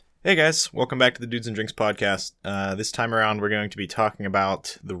Hey guys, welcome back to the Dudes and Drinks podcast. This time around, we're going to be talking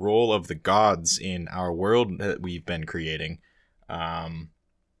about the role of the gods in our world that we've been creating.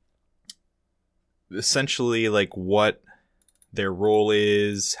 Essentially, like what their role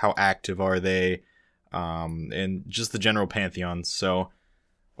is, how active are they, and just the general pantheon. So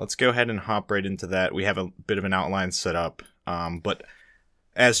let's go ahead and hop right into that. We have a bit of an outline set up, but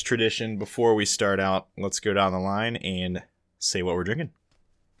as tradition, before we start out, let's go down the line and say what we're drinking.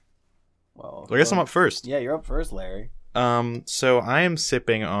 Well, So I guess I'm up first. Yeah, you're up first, Larry. So I am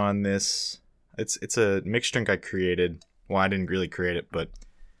sipping on this. It's a mixed drink I created. Well, I didn't really create it, but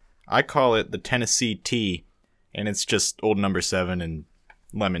I call it the Tennessee Tea, and it's just Old Number 7 and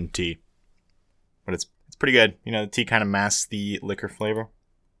lemon tea. But it's pretty good. You know, the tea kind of masks the liquor flavor,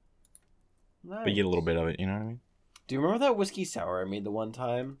 Nice. but you get a little bit of it. You know what I mean? Do you remember that whiskey sour I made the one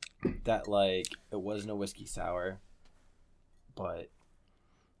time? That it wasn't a whiskey sour, but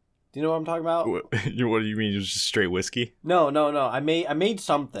do you know what I'm talking about? What do you mean? It was just straight whiskey? No. I made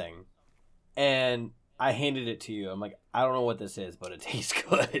something, and I handed it to you. I'm like, I don't know what this is, but it tastes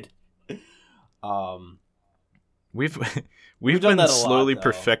good. We've done been that a lot, slowly though.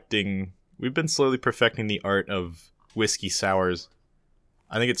 perfecting. We've been slowly perfecting the art of whiskey sours.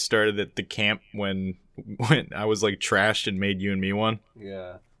 I think it started at the camp when I was like trashed and made you and me one.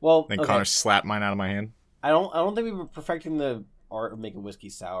 Yeah. Well, Then okay. Connor slapped mine out of my hand. I don't think we were perfecting the art of making whiskey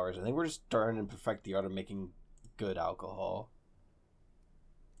sours. I think we're just starting to perfect the art of making good alcohol.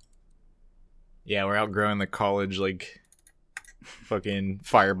 Yeah, we're outgrowing the college like fucking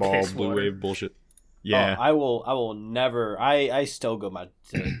fireball Piss blue water. wave bullshit. Yeah, Oh, I will never. I still go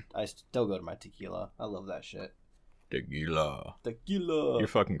I still go to my tequila. I love that shit. tequila. Tequila. You're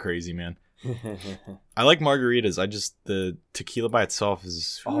fucking crazy, man. I like margaritas. The tequila by itself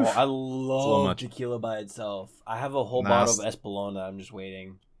is. Oh, I little love much. tequila by itself. I have a whole Nah, bottle of Espolona. I'm just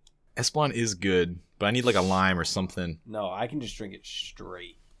waiting. Espolon is good, but I need like a lime or something. No, I can just drink it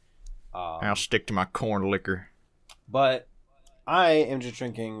straight. I'll stick to my corn liquor. But I am just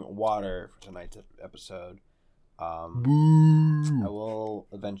drinking water for tonight's episode. I Boo. will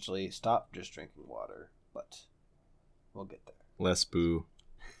eventually stop just drinking water, but we'll get there. Less boo.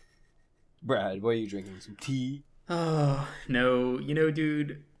 Brad, what are you drinking? Some tea? Oh, no. You know,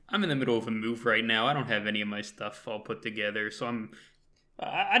 dude, I'm in the middle of a move right now. I don't have any of my stuff all put together, so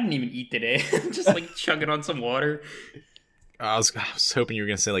I didn't even eat today. I'm just like chugging on some water. I was hoping you were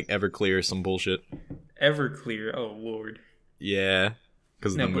gonna say like Everclear or some bullshit. Everclear. Oh, Lord. Yeah,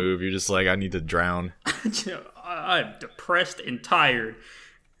 because of No, the but- move. You're just like, I need to drown. I'm depressed and tired.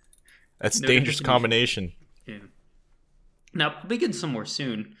 That's a No dangerous definition. combination. Yeah. Now, I'll be getting some more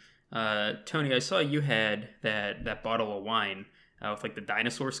soon. Tony, I saw you had that bottle of wine with like the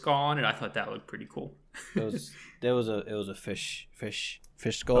dinosaur skull on it. I thought that looked pretty cool. It was a fish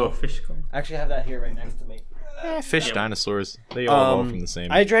skull. Oh, fish skull. I actually have that here right next to me. Fish Yeah. dinosaurs. They all evolve from the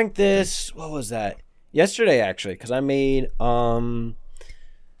same. I drank this. What was that? Yesterday, actually, because I made some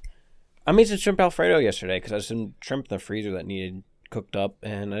shrimp Alfredo yesterday because I had some shrimp in the freezer that needed cooked up,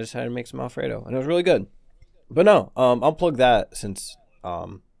 and I decided to make some Alfredo, and it was really good. But no, I'll plug that since I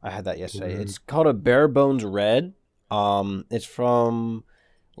had that yesterday. It's called a Bare Bones Red. It's from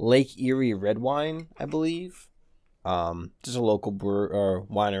Lake Erie Red Wine, I believe. Just a local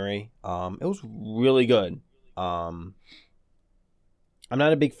winery. It was really good. I'm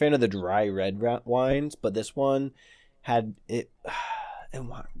not a big fan of the dry red wines, but this one had it. It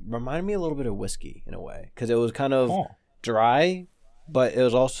reminded me a little bit of whiskey in a way because it was kind of dry, but it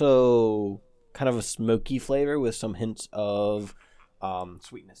was also kind of a smoky flavor with some hints of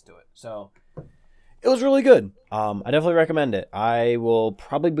sweetness to it. So it was really good. I definitely recommend it. I will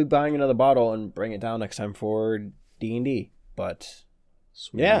probably be buying another bottle and bring it down next time for D&D. But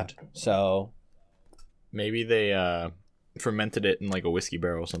Sweet. yeah, so Maybe they fermented it in like a whiskey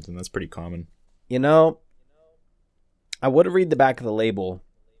barrel or something. That's pretty common. you know, I would have read the back of the label,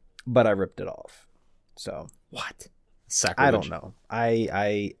 but I ripped it off. So What? Sacrilege. I don't know.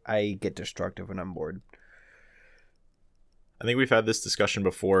 I get destructive when I'm bored. I think we've had this discussion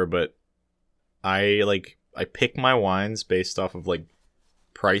before, but I pick my wines based off of like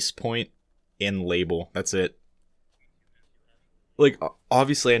price point and label. That's it. Like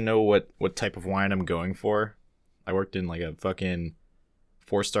obviously I know what type of wine I'm going for. I worked in like a fucking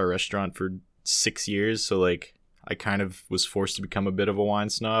 4-star restaurant for 6 years, so like I kind of was forced to become a bit of a wine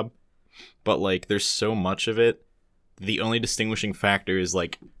snob. But like there's so much of it. The only distinguishing factor is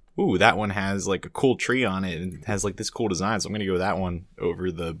like, ooh, that one has like a cool tree on it and has like this cool design, so I'm gonna go with that one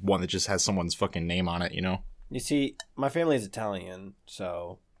over the one that just has someone's fucking name on it, you know? You see, my family is Italian,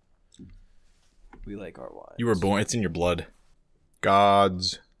 so we like our wines. You were born, it's in your blood.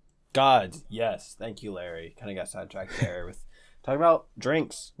 Gods. Gods, yes. Thank you, Larry. Kind of got sidetracked there with talking about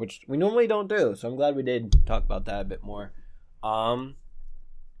drinks, which we normally don't do. So I'm glad we did talk about that a bit more.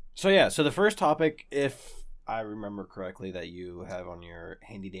 So yeah, so the first topic, if I remember correctly, that you have on your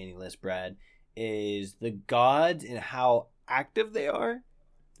handy dandy list, Brad, is the gods and how active they are.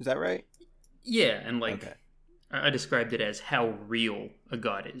 Is that right? Yeah, and like Okay. I described it as how real a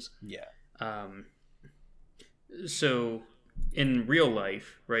god is. Yeah. So in real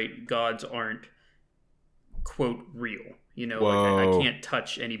life, right, gods aren't quote real. Like I Whoa. can't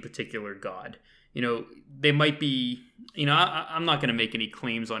touch any particular god. They might be. I'm not going to make any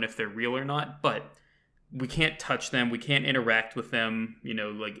claims on if they're real or not, but we can't touch them. We can't interact with them.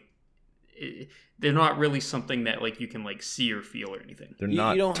 They're not really something that like you can like see or feel or anything. They're You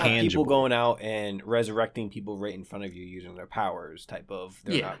not don't have tangible. people going out and resurrecting people right in front of you using their powers type of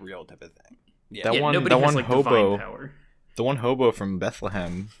they're Yeah. not real type of thing. Yeah. That one- nobody that has one like hobo- divine power. The one hobo from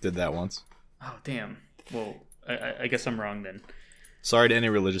Bethlehem did that once. Oh damn. Well, I guess I'm wrong then. Sorry to any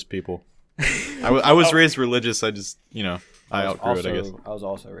religious people. I was raised religious. I just, I outgrew it, I guess. I was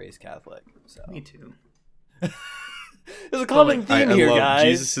also raised Catholic. So Me too. there's a common like, theme I here, love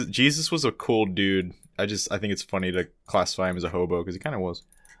guys. Jesus was a cool dude. I think it's funny to classify him as a hobo because he kind of was.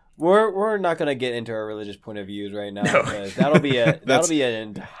 We're not gonna get into our religious point of views right now. No. Because that'll be an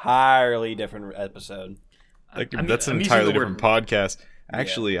entirely different episode. That's I'm an using entirely the word- different podcast.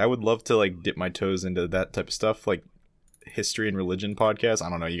 Actually, I would love to like dip my toes into that type of stuff, like history and religion podcast. I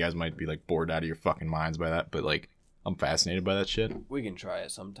don't know, you guys might be like bored out of your fucking minds by that, but like I'm fascinated by that shit. We can try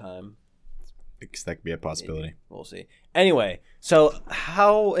it sometime. Because that could be a possibility. We'll see. Anyway, so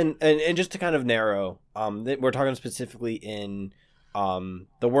how and just to kind of narrow, we're talking specifically in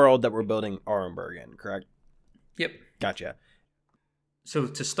the world that we're building Arenberg in, correct? Yep. Gotcha. So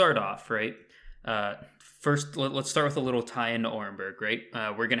to start off, right? First, let's start with a little tie into Orenburg, right?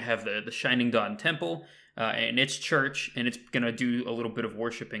 We're gonna have the Shining Dawn Temple and its church, and it's gonna do a little bit of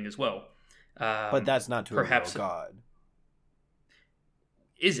worshiping as well. But that's not to perhaps a real god.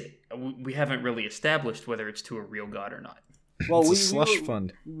 Is it? We haven't really established whether it's to a real god or not. Well, It's a slush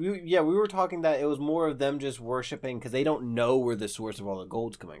fund. We were talking that it was more of them just worshiping because they don't know where the source of all the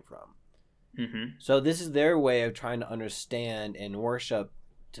gold's coming from. Mm-hmm. So this is their way of trying to understand and worship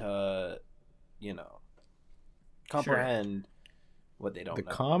to, comprehend what they don't The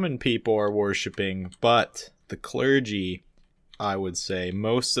know. common people are worshiping, but the clergy, I would say,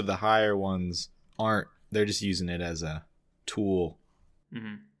 most of the higher ones aren't. They're just using it as a tool.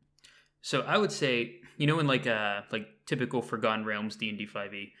 Mm-hmm. So I would say, in like typical Forgotten Realms D&D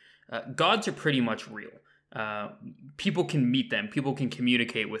 5e, gods are pretty much real. People can meet them. People can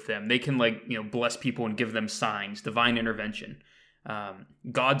communicate with them. They can bless people and give them signs, divine intervention.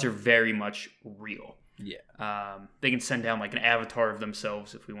 Gods are very much real. Yeah. They can send down like an avatar of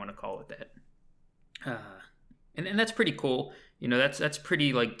themselves, if we want to call it that. And that's pretty cool. That's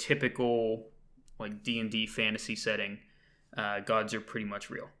pretty like typical like D&D fantasy setting. Gods are pretty much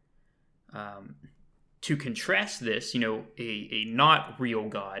real. To contrast this, a not real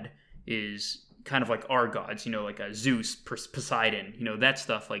god is kind of like our gods, like a Zeus, Poseidon, that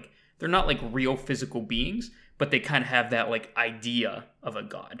stuff. Like they're not like real physical beings, but they kind of have that like idea of a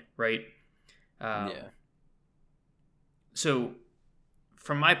god, right? Yeah. So,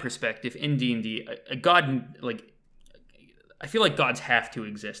 from my perspective, in D&D, a god, like, I feel like gods have to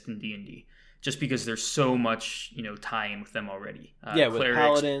exist in D&D, just because there's so much, tie-in with them already. With clerics,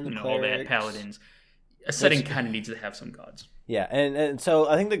 paladins, all that, clerics. paladins. A setting kind of needs to have some gods. Yeah, and so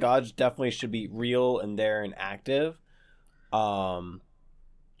I think the gods definitely should be real and there and active.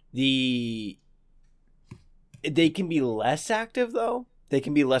 They can be less active though. They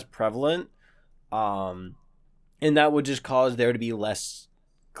can be less prevalent. And that would just cause there to be less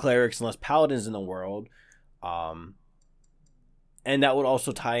clerics and less paladins in the world. And that would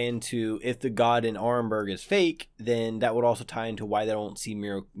also tie into, if the god in Arenberg is fake, then that would also tie into why they don't see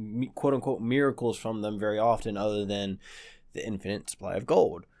quote-unquote miracles from them very often, other than the infinite supply of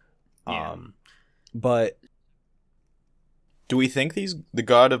gold. Yeah. But Do we think the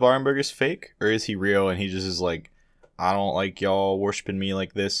god of Arenberg is fake, or is he real and he just is like, I don't like y'all worshiping me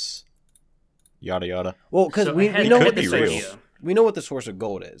like this, yada yada? well, because So we I had know could what the be source, real. we know what the source of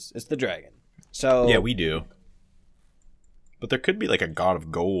gold is. It's the dragon. So Yeah, we do. But there could be like a god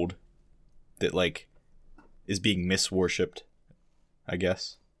of gold that like is being misworshipped, I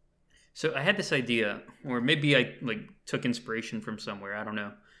guess. So I had this idea, or maybe I like took inspiration from somewhere. I don't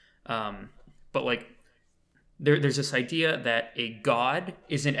know, but like there's this idea that a god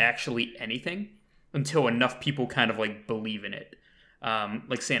isn't actually anything until enough people kind of like believe in it,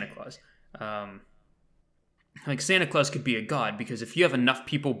 like Santa Claus. like Santa Claus could be a god because if you have enough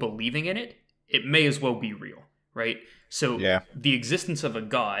people believing in it, it may as well be real, right? So Yeah. the existence of a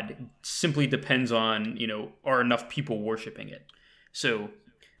god simply depends on, are enough people worshiping it. So,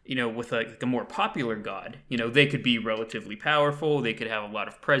 with like a more popular god, they could be relatively powerful, they could have a lot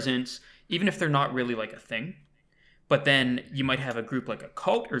of presence, even if they're not really like a thing. But then you might have a group like a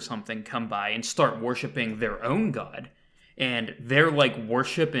cult or something come by and start worshiping their own god, and their like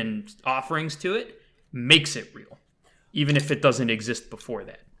worship and offerings to it makes it real, even if it doesn't exist before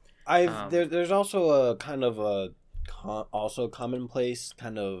that. There's also a kind of also commonplace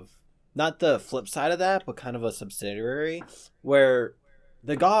kind of, not the flip side of that, but kind of a subsidiary where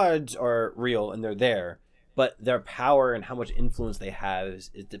the gods are real and they're there, but their power and how much influence they have is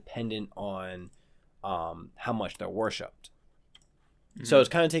dependent on how much they're worshipped. Mm-hmm. So it's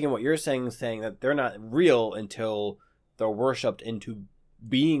kind of taking what you're saying that they're not real until they're worshipped into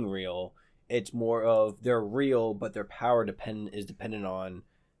being real. It's more of they're real, but their power is dependent on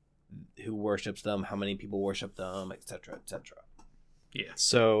who worships them, how many people worship them, etc., etc. Yeah.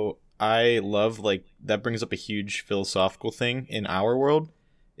 So I love, like, that brings up a huge philosophical thing in our world.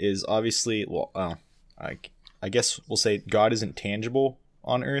 Is obviously, I guess we'll say God isn't tangible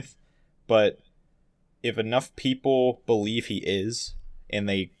on Earth, but if enough people believe he is, and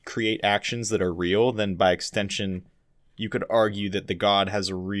they create actions that are real, then by extension, you could argue that the God has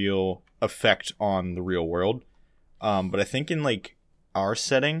a real effect on the real world. But I think in, like, our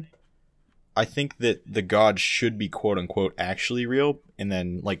setting, I think that the God should be quote unquote actually real, and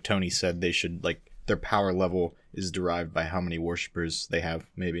then, like Tony said, they should, like, their power level is derived by how many worshippers they have,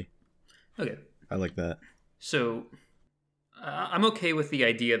 maybe. Okay. I like that. So I'm okay with the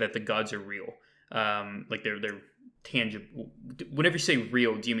idea that the gods are real. Like they're tangible. Whenever you say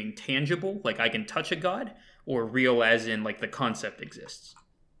real, do you mean tangible? Like I can touch a god, or real as in like the concept exists?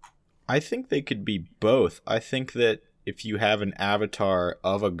 I think they could be both. I think that if you have an avatar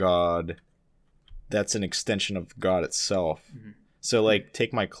of a god, that's an extension of God itself. Mm-hmm. So, like,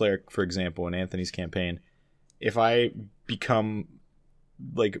 take my cleric, for example, in Anthony's campaign. If I become,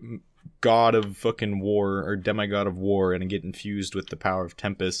 like, god of fucking war or demigod of war and I get infused with the power of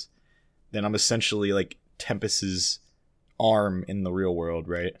Tempest, then I'm essentially, like, Tempest's arm in the real world,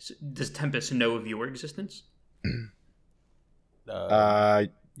 right? So does Tempest know of your existence?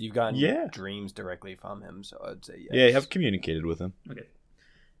 You've gotten dreams directly from him, so I'd say yes. Yeah, I have communicated with him. Okay.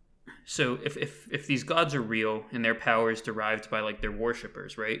 So if these gods are real and their power is derived by like their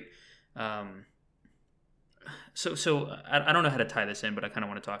worshippers, right? So I don't know how to tie this in, but I kind of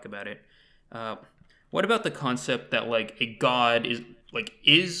want to talk about it. What about the concept that like a god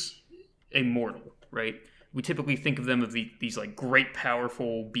is immortal, right? We typically think of them as these like great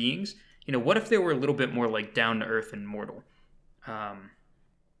powerful beings. What if they were a little bit more like down to earth and mortal?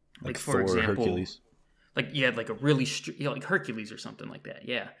 Like for Thor, example, Hercules. Like like a really like Hercules or something like that.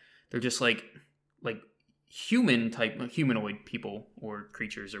 Yeah, they're just like humanoid people or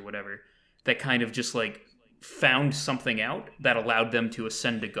creatures or whatever that kind of just like found something out that allowed them to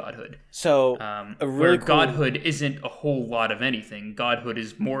ascend to godhood. So where godhood isn't a whole lot of anything. Godhood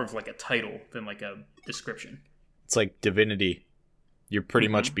is more of like a title than like a description. It's like divinity. You pretty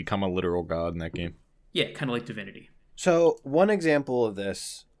much become a literal god in that game. Yeah, kind of like divinity. So one example of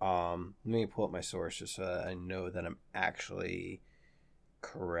this, let me pull up my source just so that I know that I'm actually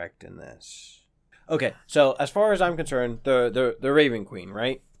correct in this. Okay, so as far as I'm concerned, the Raven Queen,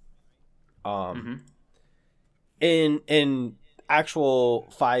 right? In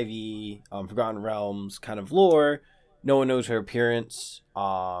actual 5e Forgotten Realms kind of lore, no one knows her appearance,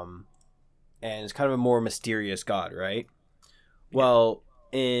 and it's kind of a more mysterious god, right? Well,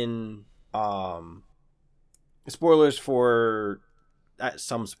 in spoilers for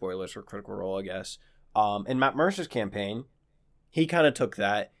Critical Role, I guess. In Matt Mercer's campaign, he kind of took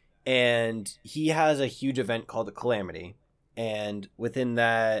that, and he has a huge event called the Calamity, and within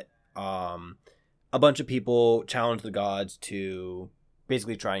that, a bunch of people challenge the gods to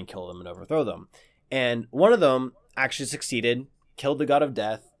basically try and kill them and overthrow them, and one of them actually succeeded, killed the god of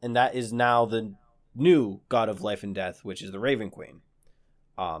death, and that is now the new god of life and death, which is the Raven Queen.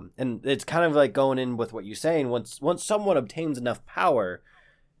 And it's kind of like going in with what you're saying. Once someone obtains enough power,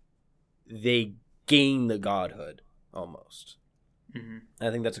 they gain the godhood almost. Mm-hmm.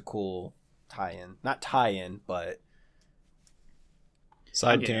 I think that's a cool tie-in. Not tie-in, but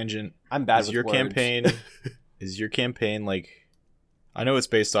side tangent. I'm bad with your words. campaign. Is your campaign like? I know it's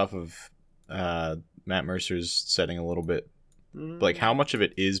based off of Matt Mercer's setting a little bit. But like, how much of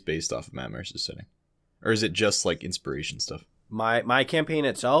it is based off of Matt Mercer's setting, or is it just like inspiration stuff? My campaign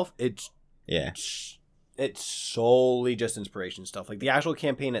itself, it's solely just inspiration stuff. Like the actual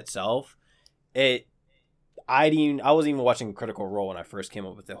campaign itself, I wasn't even watching Critical Role when I first came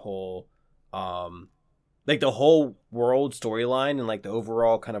up with the whole, like the whole world storyline and like the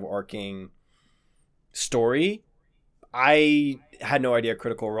overall kind of arcing story. I had no idea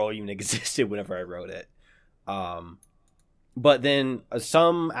Critical Role even existed whenever I wrote it. But then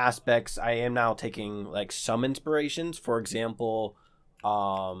some aspects I am now taking like some inspirations. For example,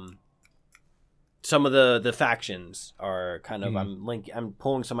 some of the factions are kind of I'm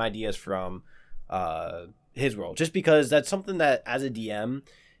pulling some ideas from his world, just because that's something that as a DM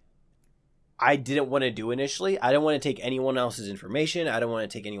I didn't want to do initially. I didn't want to take anyone else's information. I don't want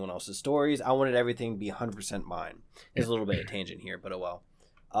to take anyone else's stories. I wanted everything to be 100% mine. There's a little bit of tangent here, but oh well.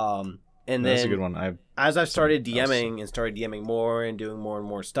 And That's then a good one. as I've started DMing and started DMing more and doing more and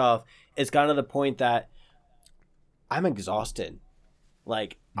more stuff, it's gotten to the point that I'm exhausted.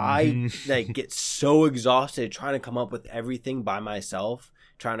 Like I like get so exhausted trying to come up with everything by myself,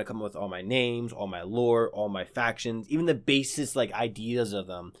 trying to come up with all my names, all my lore, all my factions, even the basis like ideas of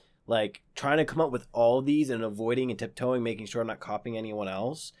them. Like trying to come up with all of these and avoiding and tiptoeing, making sure I'm not copying anyone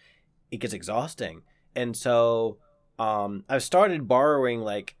else, it gets exhausting. And so I've started borrowing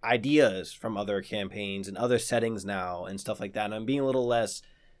like ideas from other campaigns and other settings now and stuff like that. And I'm being a little less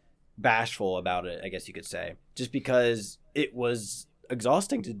bashful about it, I guess you could say, just because it was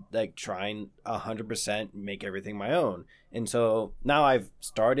exhausting to like try and 100% make everything my own. And so now I've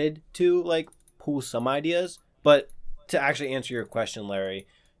started to like pull some ideas, but to actually answer your question, Larry,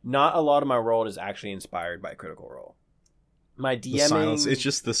 not a lot of my world is actually inspired by Critical Role. My DMing, it's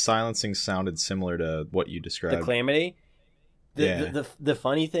just the silencing sounded similar to what you described. the Calamity. The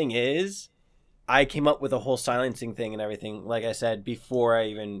funny thing is, I came up with a whole silencing thing and everything, like I said, before I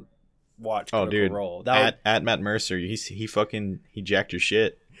even watched Critical Role. At Matt Mercer, he jacked your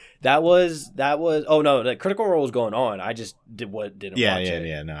shit. That was oh no, the Critical Role was going on. I just didn't watch it.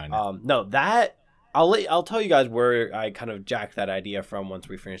 Yeah, no, I know. No, that I'll tell you guys where I kind of jacked that idea from once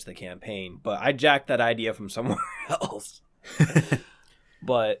we finish the campaign, but I jacked that idea from somewhere else.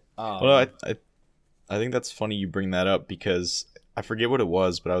 But well, I think that's funny you bring that up, because I forget what it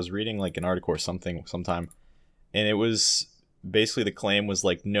was, but I was reading like an article or something sometime, and it was basically the claim was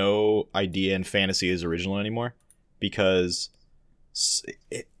like no idea in fantasy is original anymore, because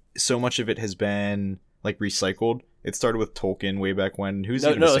so much of it has been like recycled. It started with Tolkien way back when. It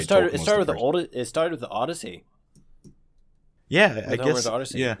started with the Odyssey. Yeah, I Homer's guess.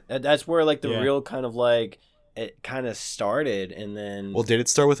 Odyssey. Yeah, that's where like the real kind of like it kind of started, and then. Well, did it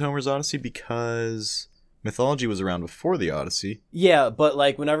start with Homer's Odyssey because mythology was around before the Odyssey? Yeah, but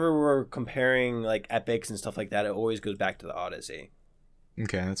like whenever we're comparing like epics and stuff like that, it always goes back to the Odyssey.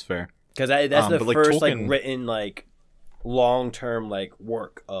 Okay, that's fair. Because that's the first Tolkien, like written like long-term like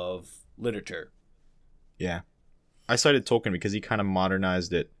work of literature. Yeah. I cited Tolkien because he kind of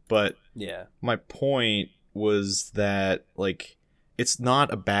modernized it, but yeah, my point was that like it's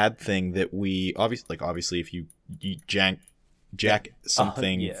not a bad thing that we obviously if you jack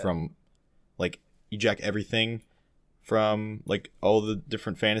something from like you jack everything from like all the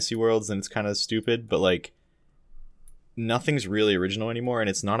different fantasy worlds, then it's kind of stupid, but like nothing's really original anymore, and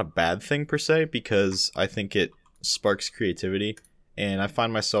it's not a bad thing per se, because I think it sparks creativity, and I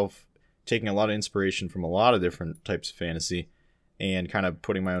find myself taking a lot of inspiration from a lot of different types of fantasy and kind of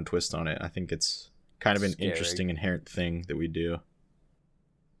putting my own twist on it. I think it's kind of an interesting inherent thing that we do.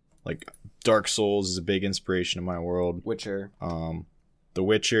 Like Dark Souls is a big inspiration in my world. Witcher. The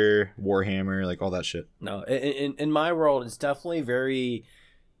Witcher, Warhammer, like all that shit. No, in my world, it's definitely very.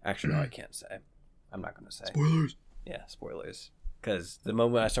 Actually, no, I can't say. I'm not going to say. Spoilers. Yeah, spoilers. Because the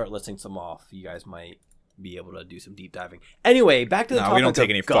moment I start listing some off, you guys might be able to do some deep diving. Anyway, back to the topic. We don't take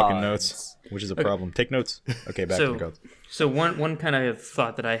any gods. fucking notes, which is a problem. Take notes. Okay, back to the gods. So one kind of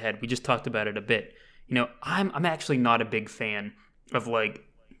thought that I had, we just talked about it a bit. You know, I'm actually not a big fan of like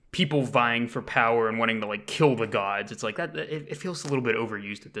people vying for power and wanting to like kill the gods. It's like that. It feels a little bit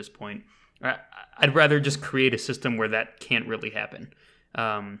overused at this point. I'd rather just create a system where that can't really happen,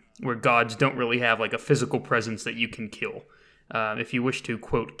 where gods don't really have like a physical presence that you can kill. If you wish to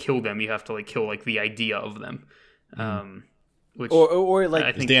quote kill them, you have to like kill like the idea of them, which or like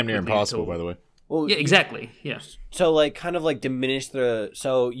I think it's damn near impossible, by the way. Well, yeah, exactly. Yeah. So like kind of like diminish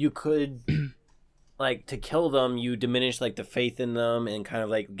so you could like to kill them, you diminish like the faith in them and kind of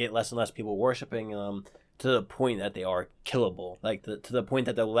like get less and less people worshiping them to the point that they are killable, like to the point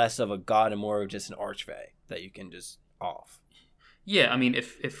that they're less of a god and more of just an archfey that you can just off. Yeah, I mean,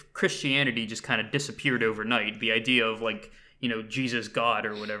 if Christianity just kind of disappeared overnight, the idea of like, you know, Jesus God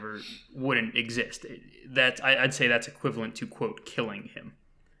or whatever wouldn't exist. I'd say that's equivalent to quote killing him.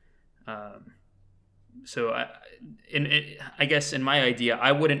 So I guess in my idea,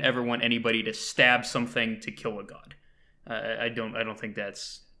 I wouldn't ever want anybody to stab something to kill a god. I don't think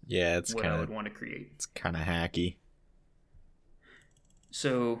that's it's what kind I of would want to create. it's kind of hacky.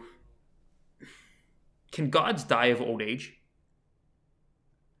 So, can gods die of old age?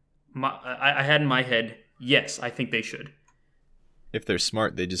 I had in my head, yes, I think they should. If they're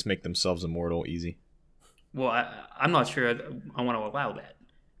smart, they just make themselves immortal easy. Well, I'm not sure I want to allow that.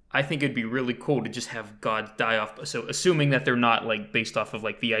 I think it'd be really cool to just have gods die off. So, assuming that they're not like based off of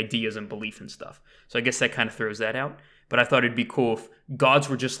like the ideas and belief and stuff. So, I guess that kind of throws that out. But I thought it'd be cool if gods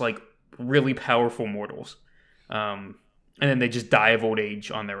were just like really powerful mortals. And then they just die of old age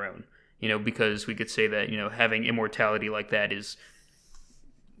on their own, because we could say that, having immortality like that is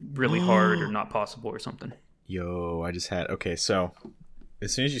really hard or not possible or something. Yo, okay, so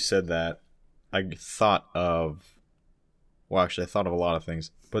as soon as you said that, I thought of a lot of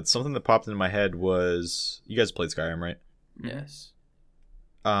things, but something that popped into my head was, you guys played Skyrim, right? Yes.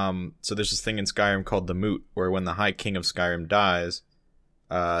 So there's this thing in Skyrim called the Moot, where when the High King of Skyrim dies,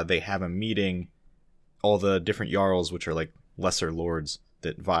 they have a meeting. All the different Jarls, which are like lesser lords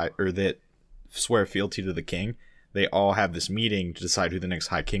that swear fealty to the king, they all have this meeting to decide who the next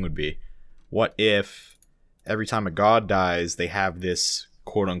High King would be. What if every time a god dies, they have this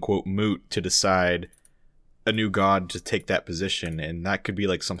quote-unquote moot to decide a new god to take that position, and that could be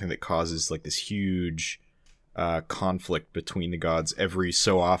like something that causes like this huge conflict between the gods every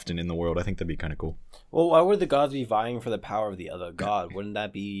so often in the world. I think that'd be kind of cool. Well, why would the gods be vying for the power of the other god? Wouldn't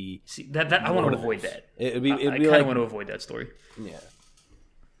that be... See, that I want to avoid that. I kind of want to avoid that story. Yeah.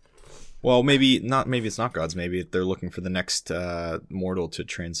 Well, maybe it's not gods. Maybe they're looking for the next mortal to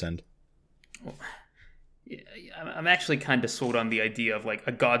transcend. Well, yeah, I'm actually kind of sold on the idea of like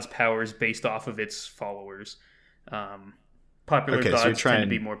a god's power is based off of its followers. Popular gods tend to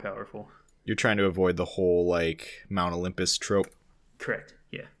be more powerful. You're trying to avoid the whole like Mount Olympus trope. Correct.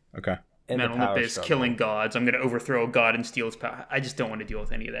 Yeah. Okay. Mount Olympus, killing gods. I'm going to overthrow a god and steal his power. I just don't want to deal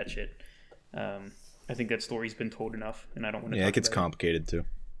with any of that shit. I think that story's been told enough, and I don't want to. Yeah, it gets complicated too.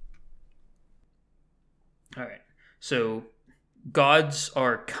 All right. So, gods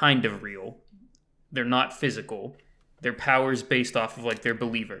are kind of real. They're not physical. Their powers based off of like their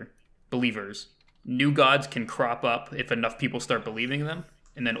believers. New gods can crop up if enough people start believing in them,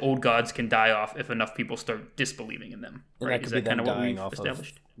 and then old gods can die off if enough people start disbelieving in them. And right? Is that kind of what we've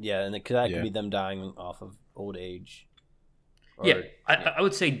established? And could be them dying off of old age. I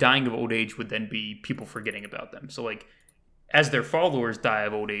would say dying of old age would then be people forgetting about them. So like, as their followers die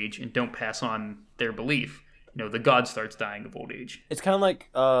of old age and don't pass on their belief, the god starts dying of old age. It's kind of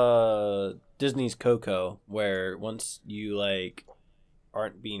like Disney's Coco, where once you like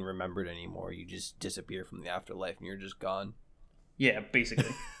aren't being remembered anymore, you just disappear from the afterlife and you're just gone. Yeah,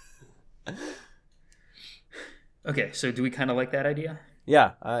 basically. Okay, so do we kind of like that idea?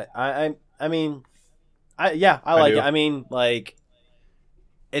 Yeah, I mean, I like it. I mean, like,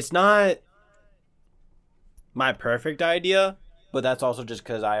 it's not my perfect idea, but that's also just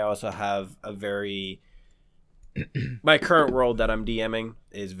because I also have a very my current world that I'm DMing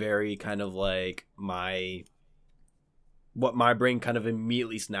is very kind of like what my brain kind of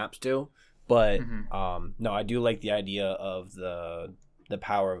immediately snaps to. But no, I do like the idea of the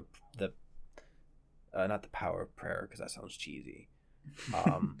power of the not the power of prayer, because that sounds cheesy.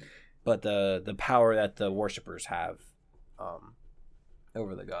 But the power that the worshippers have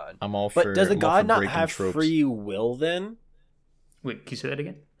over the god. I'm all for. But does the god not have tropes. free will then? Wait, can you say that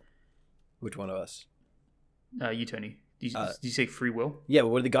again? Which one of us? You, Tony. Did you say free will? Yeah, but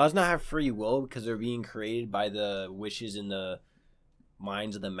would the gods not have free will because they're being created by the wishes and the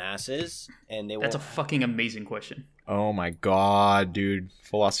minds of the masses? And That's a fucking amazing question. Oh my god, dude.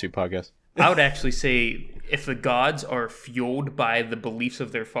 Philosophy podcast. I would actually say if the gods are fueled by the beliefs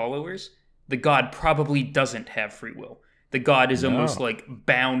of their followers, the god probably doesn't have free will. The god is almost like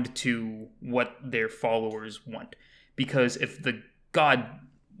bound to what their followers want. Because if the god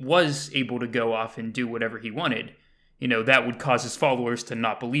was able to go off and do whatever he wanted, that would cause his followers to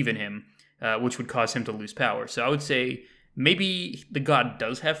not believe in him, which would cause him to lose power. So I would say maybe the god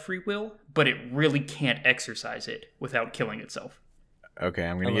does have free will, but it really can't exercise it without killing itself. Okay,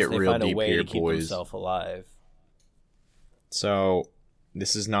 I'm gonna get real deep here, boys. Keep himself alive. So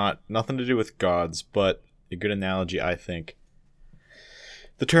this is nothing to do with gods, but a good analogy, I think.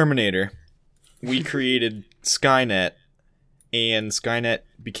 The Terminator. We created Skynet, and Skynet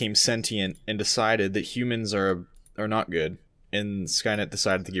became sentient and decided that humans are not good, and Skynet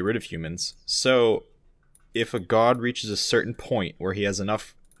decided to get rid of humans. So if a god reaches a certain point where he has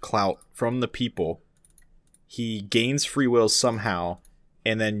enough clout from the people, he gains free will somehow,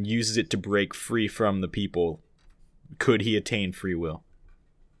 and then uses it to break free from the people, could he attain free will?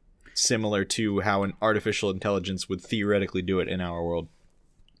 Similar to how an artificial intelligence would theoretically do it in our world.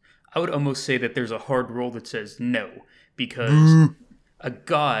 I would almost say that there's a hard rule that says no, because a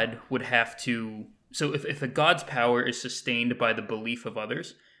god would have to. So if a god's power is sustained by the belief of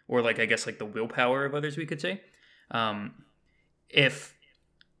others, or like I guess like the willpower of others, we could say, if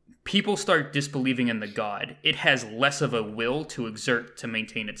people start disbelieving in the god, it has less of a will to exert to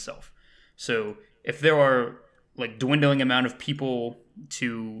maintain itself. So if there are like dwindling amount of people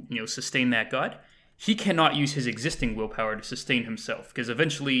to sustain that god, he cannot use his existing willpower to sustain himself, because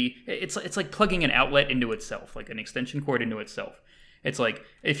eventually it's like plugging an outlet into itself, like an extension cord into itself. It's like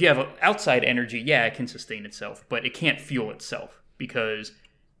if you have outside energy, yeah, it can sustain itself, but it can't fuel itself because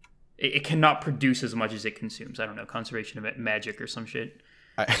it cannot produce as much as it consumes. I don't know, conservation of magic or some shit.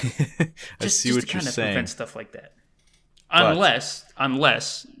 I Just see what to you're kind of saying. prevent stuff like that.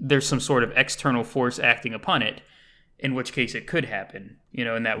 Unless there's some sort of external force acting upon it, in which case it could happen,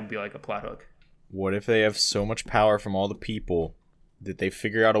 and that would be like a plot hook. What if they have so much power from all the people that they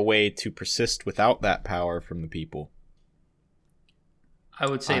figure out a way to persist without that power from the people? I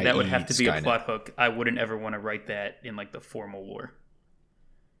would say that would have to be Skynet. a plot hook. I wouldn't ever want to write that in like the formal lore.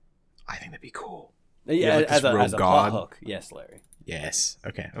 I think that'd be cool. Yeah, like, as this a rogue plot god. hook. Yes, Larry. Yes.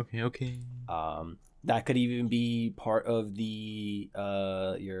 Okay. That could even be part of the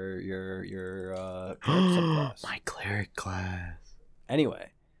your subclass. My cleric class. Anyway,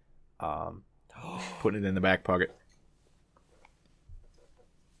 Putting it in the back pocket.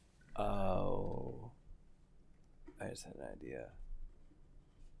 oh, I just had an idea.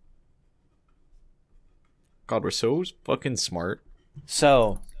 God, we're so fucking smart.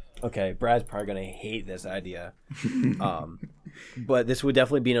 So, okay, Brad's probably gonna hate this idea, but this would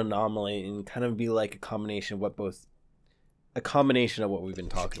definitely be an anomaly and kind of be like a combination of what we've been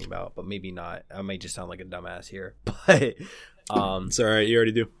talking about, but maybe not. I might just sound like a dumbass here, but It's all right. You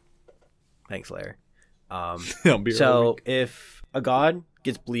already do. thanks, Larry. I'll be So if a god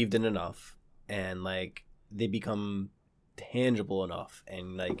gets believed in enough and like they become tangible enough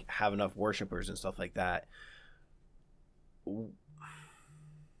and like have enough worshippers and stuff like that. What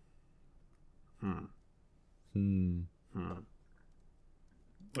I are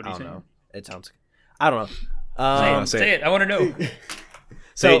you don't saying? know. It sounds. I don't know. Say it. I want to know. Say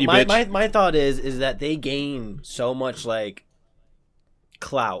So it, you bitch. my thought is that they gain so much like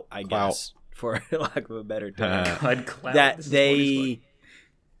clout, I guess, for lack of a better term, God, cloud. that This is what it's like.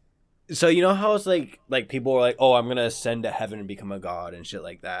 they. So you know how it's like people are like, oh, I'm gonna ascend to heaven and become a god and shit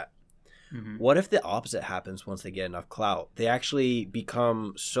like that. Mhm. What if the opposite happens once they get enough clout? They actually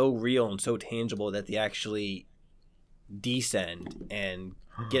become so real and so tangible that they actually descend and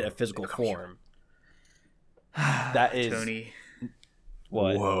get a physical form. That is Tony.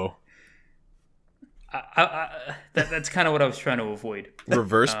 what. Whoa. That's kind of what I was trying to avoid.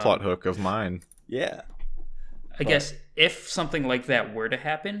 Reverse plot hook of mine. Yeah. I guess if something like that were to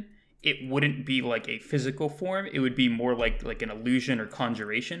happen, it wouldn't be like a physical form. It would be more like an illusion or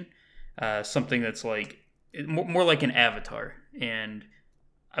conjuration, something that's like more like an avatar. And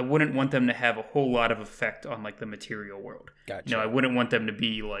I wouldn't want them to have a whole lot of effect on like the material world. Gotcha. I wouldn't want them to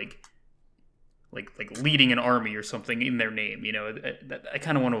be like leading an army or something in their name. I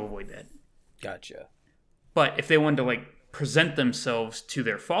kind of want to avoid that. Gotcha. But if they wanted to like present themselves to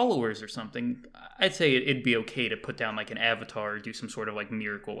their followers or something, I'd say it'd be okay to put down like an avatar or do some sort of like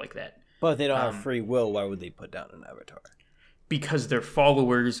miracle like that. But if they don't have free will, why would they put down an avatar? Because their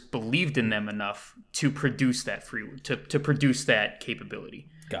followers believed in them enough to produce that to produce that capability.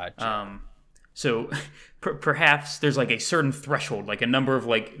 Gotcha. So perhaps there's like a certain threshold, like a number of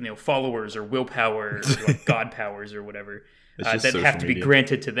followers or willpower or like god powers or whatever It's just that have social to be media.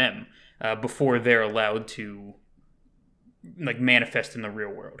 granted to them before they're allowed to like manifest in the real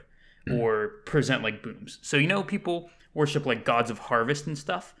world or present like booms. So people worship like gods of harvest and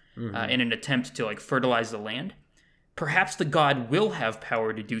stuff in an attempt to like fertilize the land. Perhaps the god will have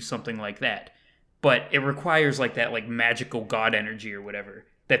power to do something like that, but it requires like that like magical god energy or whatever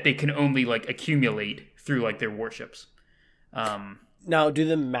that they can only like accumulate through like their worships. Now,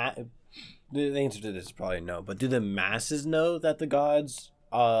 the answer to this is probably no, but do the masses know that the gods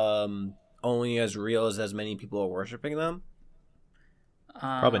only as real as many people are worshiping them?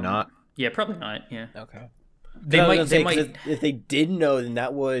 Probably not. Yeah, probably not. Yeah, Okay. they might. If they did know, then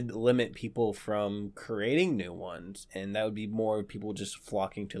that would limit people from creating new ones, and that would be more people just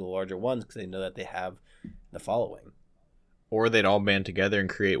flocking to the larger ones because they know that they have the following. Or they'd all band together and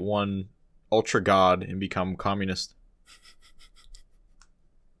create one ultra god and become communist.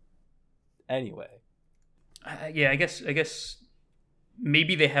 Anyway, Yeah, I guess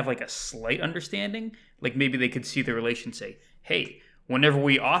maybe they have like a slight understanding. Like maybe they could see the relation, say, hey, whenever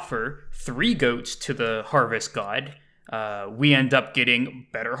we offer 3 goats to the harvest god, we end up getting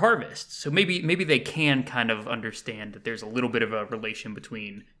better harvests. So maybe they can kind of understand that there's a little bit of a relation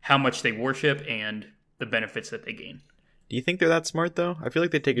between how much they worship and the benefits that they gain. Do you think they're that smart though? I feel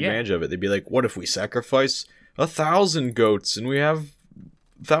like they take advantage of it. They'd be like, what if we sacrifice 1,000 goats and we have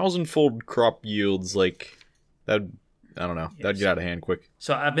 1,000-fold crop yields? Like that, I don't know. That'd get out of hand quick.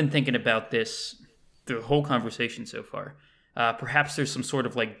 So I've been thinking about this the whole conversation so far. Perhaps there's some sort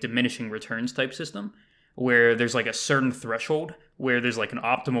of like diminishing returns type system where there's like a certain threshold where there's like an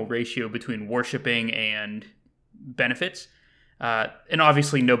optimal ratio between worshiping and benefits. And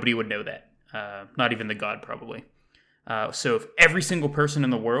obviously nobody would know that. Not even the god probably. So if every single person in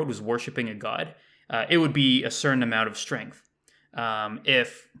the world was worshiping a god, it would be a certain amount of strength.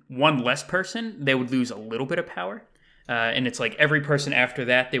 If one less person, they would lose a little bit of power. And it's like every person after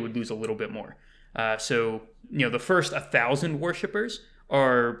that, they would lose a little bit more. So, the first 1,000 worshippers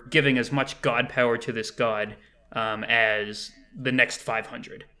are giving as much god power to this god as the next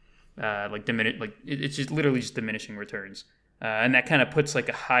 500. It's just literally just diminishing returns. And that kind of puts like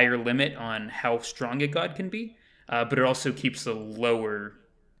a higher limit on how strong a god can be. But it also keeps the lower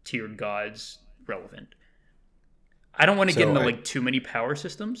tiered gods relevant. I don't want to get into like too many power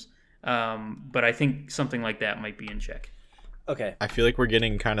systems, but I think something like that might be in check. Okay. I feel like we're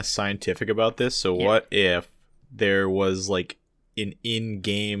getting kind of scientific about this. So what if there was like an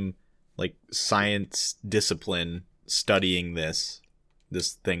in-game like science discipline studying this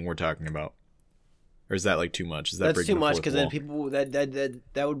thing we're talking about? Or is that like too much? Is that That's too much because then people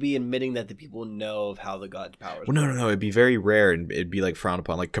that would be admitting that the people know of how the god's powers. Well, no. It'd be very rare and it'd be like frowned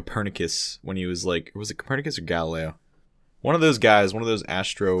upon. Like Copernicus when he was like, was it Copernicus or Galileo? One of those guys, one of those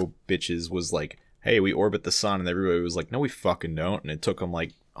astro bitches was like, hey, we orbit the sun, and everybody was like, no, we fucking don't. And it took him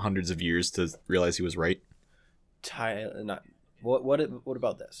like hundreds of years to realize he was right. What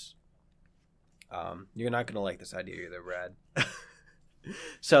about this? You're not gonna like this idea either, Brad.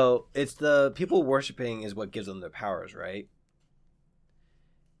 So it's the people worshiping is what gives them their powers, right?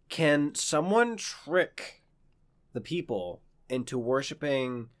 Can someone trick the people into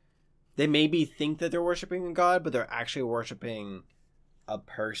worshiping? They maybe think that they're worshiping a god, but they're actually worshiping a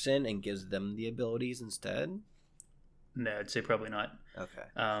person and gives them the abilities instead? No, I'd say probably not. Okay.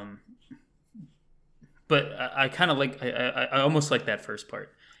 But I kind of like, I almost like that first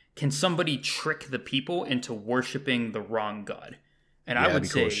part. Can somebody trick the people into worshiping the wrong god? And I would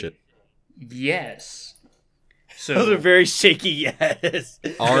say, cool yes. So those are very shaky yes.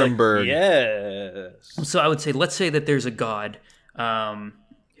 Armberg. Yes. So I would say, let's say that there's a god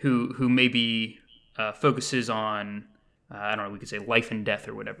who maybe focuses on, I don't know, we could say life and death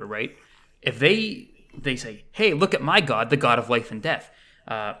or whatever, right? If they say, hey, look at my god, the god of life and death.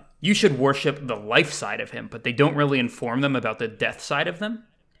 You should worship the life side of him, but they don't really inform them about the death side of them.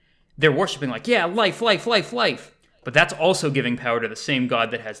 They're worshiping like, yeah, life. But that's also giving power to the same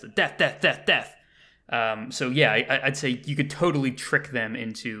god that has the death. So yeah, I'd say you could totally trick them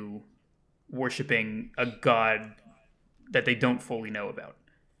into worshiping a god that they don't fully know about.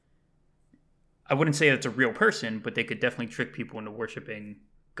 I wouldn't say that's a real person, but they could definitely trick people into worshiping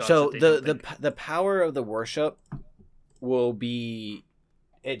gods. So the power of the worship will be,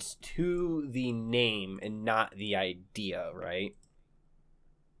 it's to the name and not the idea, right?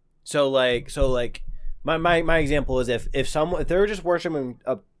 So my example is if they're just worshiping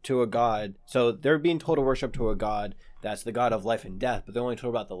up to a god, so they're being told to worship to a god that's the god of life and death, but they're only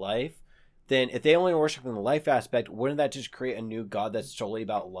told about the life, then if they only worship in the life aspect, wouldn't that just create a new god that's solely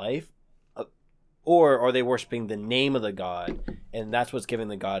about life? Or are they worshiping the name of the god, and that's what's giving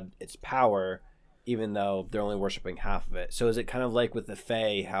the god its power, even though they're only worshiping half of it? So is it kind of like with the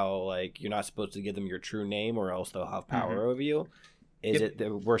Fae, how like you're not supposed to give them your true name or else they'll have power over you? Is it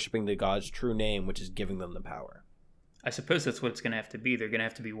they're worshiping the god's true name, which is giving them the power? I suppose that's what it's going to have to be. They're going to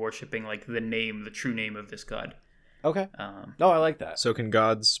have to be worshiping like the true name of this god. Okay. No, I like that. So can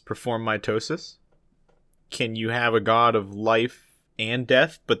gods perform mitosis? Can you have a god of life and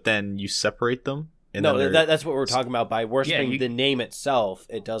death, but then you separate them? And no, that's what we're talking about. By worshiping the name itself,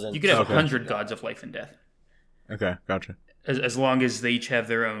 it doesn't... You could have 100 gods of life and death. Okay, gotcha. As long as they each have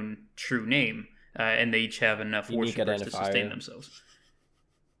their own true name, and they each have enough unique worshippers identifier to sustain themselves.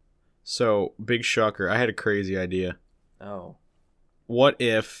 So, big shocker. I had a crazy idea. Oh. What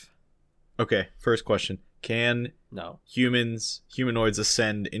if... Okay, first question. Can humanoids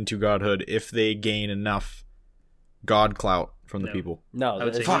ascend into godhood if they gain enough god clout from the people? No,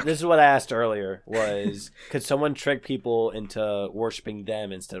 this is what I asked earlier, was could someone trick people into worshiping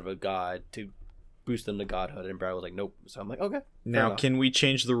them instead of a god to boost them to godhood, and Brad was like, nope. So I'm like, okay. fair Now, enough. can we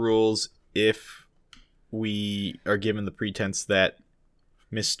change the rules if we are given the pretense that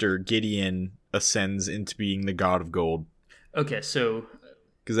Mr. Gideon ascends into being the god of gold? Okay, so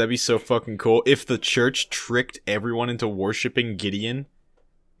Because that'd be so fucking cool. If the church tricked everyone into worshiping Gideon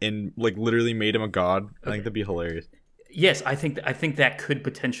and like literally made him a god, I think that'd be hilarious. yes, I think that could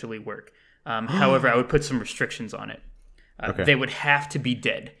potentially work. However, I would put some restrictions on it. Okay. They would have to be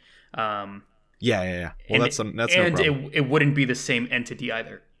dead. Yeah. Well, And that's no and problem. it wouldn't be the same entity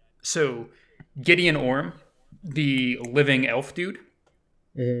either. So Gideon Orm, the living elf dude,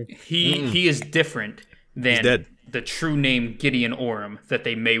 he is different than dead. the true name Gideon Orm that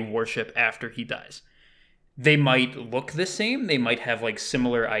they may worship after he dies. They might look the same, they might have like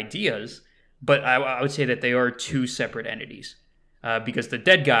similar ideas, but I would say that they are two separate entities. Because the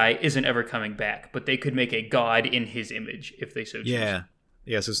dead guy isn't ever coming back, but they could make a god in his image if they so choose.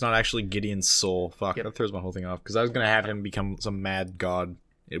 Yeah, so it's not actually Gideon's soul. Fuck, Yep. that throws my whole thing off. Because I was going to have him become some mad god,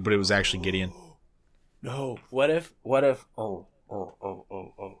 but it was actually Gideon. No. What if? Oh.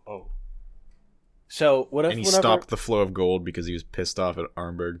 So what if? And he whenever, stopped the flow of gold because he was pissed off at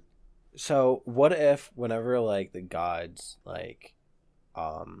Arnberg. So what if whenever like the gods like,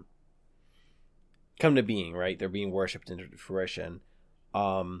 come to being, right? They're being worshipped into fruition.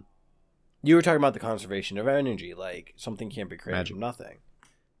 You were talking about the conservation of energy, like something can't be created Magic. from nothing.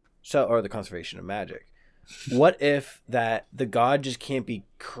 So, or the conservation of magic. What if that the god just can't be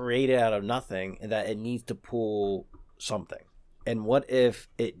created out of nothing, and that it needs to pull something? And what if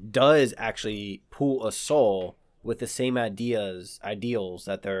it does actually pull a soul with the same ideals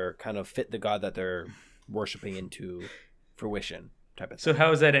that they're kind of fit the god that they're worshiping into fruition type of thing? So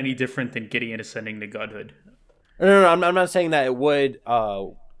how is that any different than Gideon ascending to godhood? No, I'm not saying that it would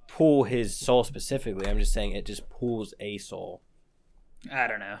pull his soul specifically. I'm just saying it just pulls a soul. I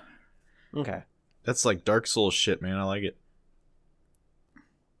don't know. Okay. That's like Dark Souls shit, man. I like it.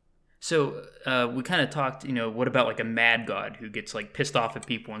 So we kind of talked, what about like a mad god who gets like pissed off at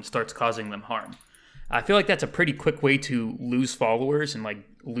people and starts causing them harm? I feel like that's a pretty quick way to lose followers and like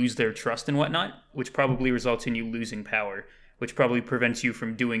lose their trust and whatnot, which probably results in you losing power, which probably prevents you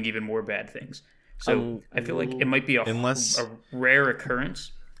from doing even more bad things. So I feel like it might be a rare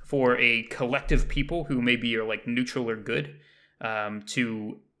occurrence for a collective people who maybe are like neutral or good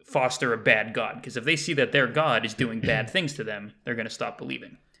to foster a bad god. Because if they see that their god is doing bad things to them, they're going to stop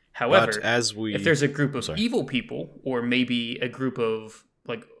believing. However, if there's a group of evil people, or maybe a group of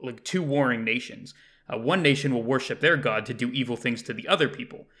like two warring nations, one nation will worship their god to do evil things to the other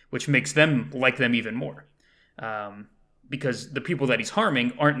people, which makes them like them even more. Because the people that he's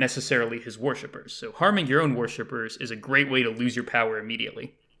harming aren't necessarily his worshippers. So harming your own worshippers is a great way to lose your power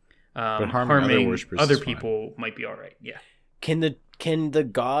immediately. But harming other is people might be all right. Yeah. Can the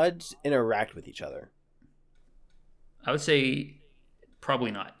gods interact with each other? I would say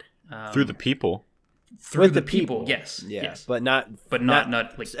probably not. Through the people. Through With the the people, people. yes. Yeah, Yes. but not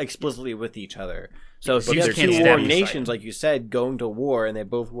like explicitly with each other. So if But you you have can't two stab warring each nations, side. like you said, going to war, and they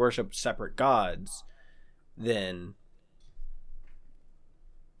both worship separate gods, then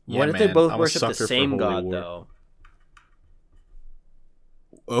what if they both worship the same god, though?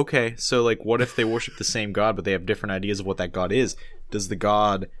 Okay, so like, what if they worship the same god, but they have different ideas of what that god is? Does the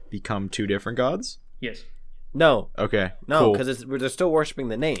god become two different gods? yes. No, Okay, no, cool. because they're still worshiping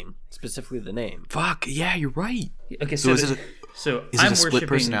the name, specifically the name. Fuck, yeah, you're right. Okay, So is it I'm a split worshiping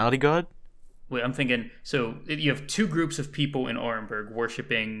personality god? Wait, I'm thinking. So you have two groups of people in Orenburg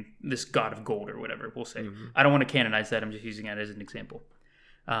worshiping this god of gold or whatever. We'll say. I don't want to canonize that. I'm just using that as an example.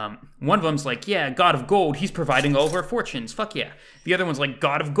 One of them's like, yeah, god of gold. He's providing all of our fortunes. Fuck yeah. The other one's like,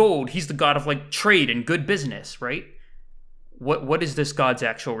 god of gold. He's the god of like trade and good business, right? What is this god's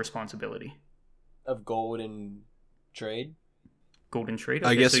actual responsibility? Of gold and trade? Golden trade. I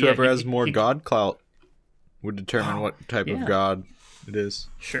Okay, guess so whoever he- has more he- god clout would determine what type yeah. of god it is.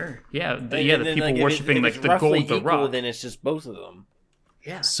 Sure. Yeah. The And then, people like, if worshiping if like it's the roughly gold, the equal, rock. then it's just both of them.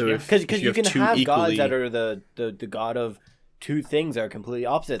 Yeah. So yeah. if Because you have can two have equally, gods that are the god of two things that are completely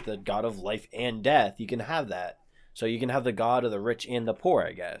opposite, the god of life and death. You can have that. So you can have the god of the rich and the poor,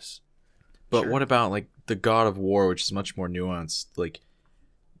 I guess. but Sure. what about like the god of war, which is much more nuanced? Like,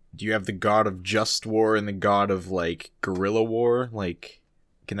 do you have the god of just war and the god of like guerrilla war? Like,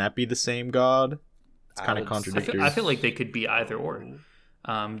 can that be the same god? It's I kind of would- contradictory. I feel like they could be either or.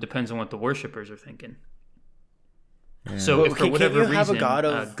 Depends on what the worshippers are thinking. Yeah. So But if for can't whatever you have a reason, god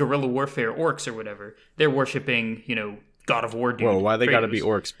of- guerrilla warfare orcs or whatever, they're worshiping, god of war dude. Whoa, why they gotta be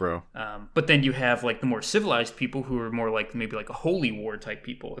Kratos. orcs, bro? But then you have like the more civilized people who are more like maybe like a holy war type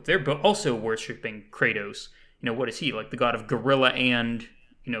people. If they're also worshiping Kratos, what is he? Like the god of guerrilla and,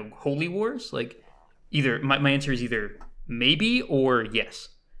 holy wars? Like either my answer is either maybe or yes.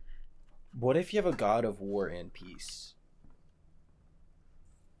 What if you have a god of war and peace?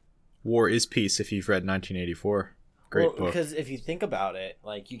 War is Peace, if you've read 1984. Great book. Because if you think about it,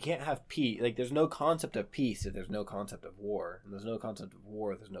 like, you can't have peace. Like, there's no concept of peace if there's no concept of war. And there's no concept of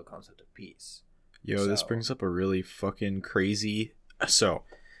war if there's no concept of peace. Yo, this brings up a really fucking crazy... So,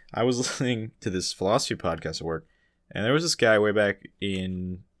 I was listening to this philosophy podcast at work, and there was this guy way back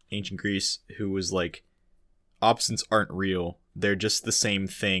in ancient Greece who was like, opposites aren't real. They're just the same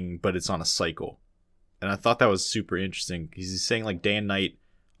thing, but it's on a cycle. And I thought that was super interesting. He's saying, like, day and night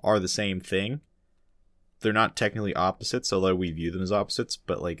are the same thing. They're not technically opposites, although we view them as opposites,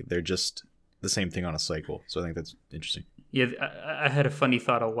 but like they're just the same thing on a cycle. So I think that's interesting. Yeah, I had a funny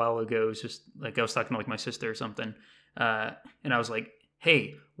thought a while ago. It was just like I was talking to like my sister or something, and I was like,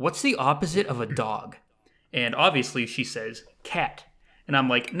 "Hey, what's the opposite of a dog?" And obviously she says cat, and I'm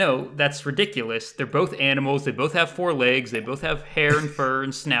like, "No, that's ridiculous. They're both animals. They both have 4 legs. They both have hair and fur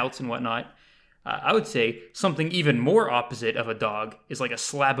and snouts and whatnot." I would say something even more opposite of a dog is like a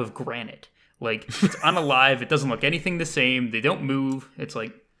slab of granite. Like, it's unalive. It doesn't look anything the same. They don't move. It's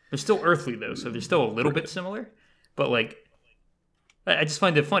like, they're still earthly, though, so they're still a little bit similar. But, like, I just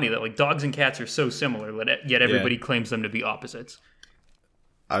find it funny that, like, dogs and cats are so similar, yet everybody claims them to be opposites.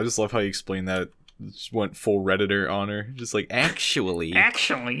 I just love how you explain that. Just went full Redditor on her. Just like, actually.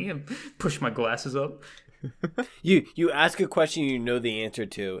 Push my glasses up. You ask a question you know the answer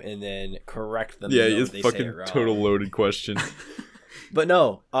to, and then correct them. Yeah, it's fucking total loaded question. But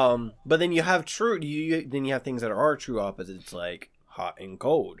no, but then you have then you have things that are true opposites, like hot and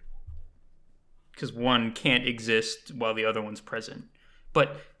cold. Because one can't exist while the other one's present.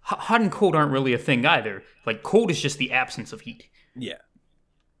 But hot and cold aren't really a thing either. Like, cold is just the absence of heat. Yeah.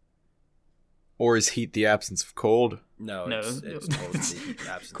 Or is heat the absence of cold? No. It's cold is the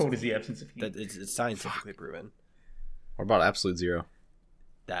absence. Cold is the absence of heat. It's scientifically proven. What about absolute zero?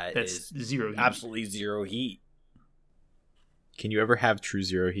 That's zero heat. Absolutely zero heat. Can you ever have true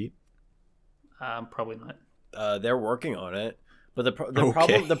zero heat? Probably not. They're working on it, but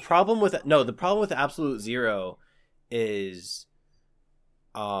the problem with absolute zero is,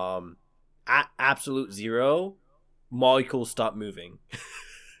 at absolute zero, molecules stop moving,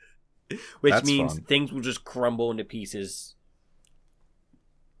 which That's means fun. things will just crumble into pieces.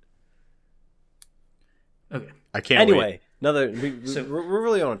 Okay. I can't. Anyway, we're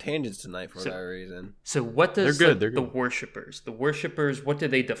really on tangents tonight for that reason. So what does the worshippers? The worshippers, what do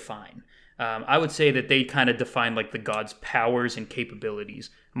they define? I would say that they kind of define like the god's powers and capabilities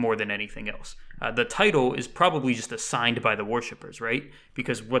more than anything else. The title is probably just assigned by the worshippers, right?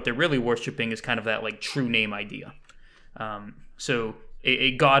 Because what they're really worshiping is kind of that like true name idea. So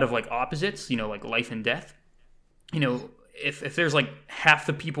a god of like opposites, like life and death. If there's like half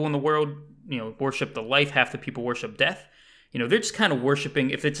the people in the world, worship the life, half the people worship death. They're just kind of worshiping,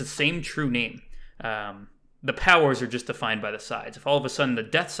 if it's the same true name, the powers are just defined by the sides. If all of a sudden the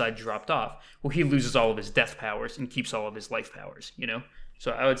death side dropped off, well, he loses all of his death powers and keeps all of his life powers,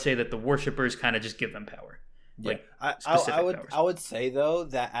 So I would say that the worshippers kind of just give them power. Like I would say though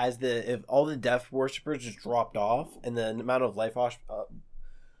that if all the death worshippers just dropped off and the amount of life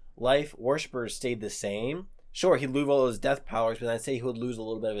worshippers stayed the same, sure, he'd lose all his death powers, but I'd say he would lose a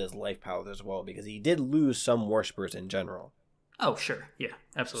little bit of his life powers as well, because he did lose some worshippers in general. Oh, sure. Yeah,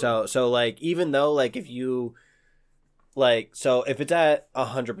 absolutely. So like, even though, like, if you, like, so if it's at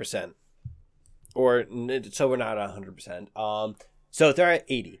 100%, or, so we're not at 100%, so if they're at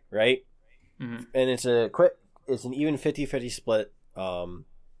 80, right? Mm-hmm. And it's an even 50-50 split,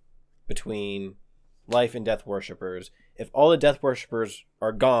 between life and death worshippers. If all the death worshippers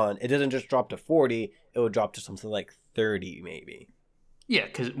are gone, it doesn't just drop to 40, it would drop to something like 30, maybe. Yeah,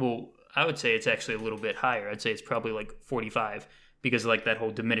 because, I would say it's actually a little bit higher. I'd say it's probably like 45 because of like that whole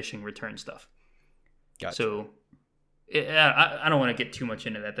diminishing return stuff. Gotcha. So I don't want to get too much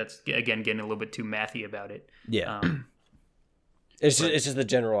into that. That's, again, getting a little bit too mathy about it. Yeah. It's just the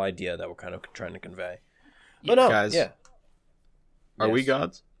general idea that we're kind of trying to convey. But no, guys, yeah. Are we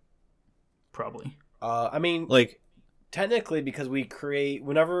gods? Probably. I mean, like, technically, because we create, as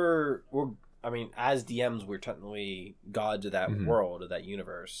DMs, we're technically gods of that world, of that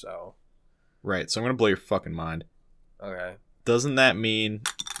universe, so. Right, so I'm going to blow your fucking mind. Okay. Doesn't that mean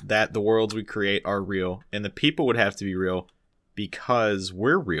that the worlds we create are real, and the people would have to be real because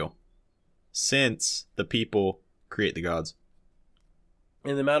we're real, since the people create the gods?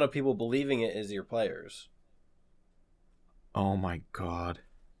 And the amount of people believing it is your players. Oh my god.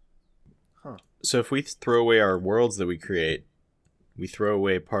 Huh. So if we throw away our worlds that we create, we throw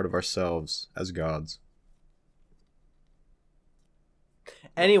away part of ourselves as gods.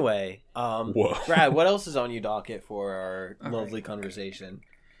 Anyway, Whoa. Brad, what else is on your docket for our All lovely right. conversation?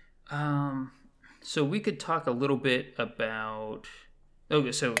 So we could talk a little bit about.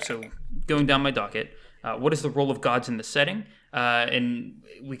 Okay, so going down my docket, what is the role of gods in the setting? And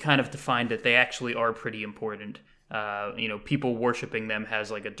we kind of defined that they actually are pretty important. People worshiping them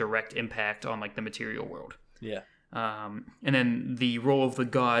has like a direct impact on like the material world. Yeah. And then the role of the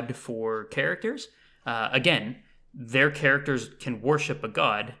god for characters. Again, their characters can worship a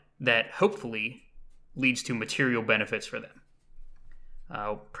god that hopefully leads to material benefits for them.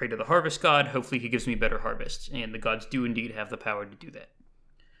 I'll pray to the harvest god. Hopefully, he gives me better harvests, and the gods do indeed have the power to do that.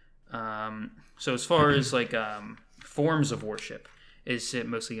 So as far as like forms of worship, is it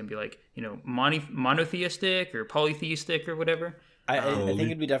mostly gonna be like monotheistic or polytheistic or whatever? I think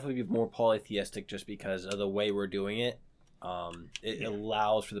it'd be definitely be more polytheistic just because of the way we're doing it. It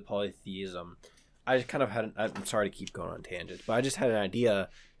allows for the polytheism. I just kind of had. I'm sorry to keep going on tangents, but I just had an idea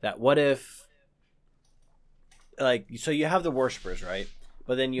that what if, like, so you have the worshipers, right?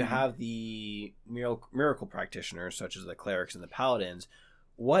 But then you have the miracle practitioners, such as the clerics and the paladins.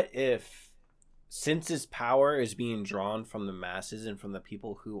 What if, since this power is being drawn from the masses and from the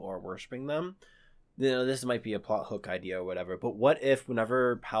people who are worshiping them, this might be a plot hook idea or whatever, but what if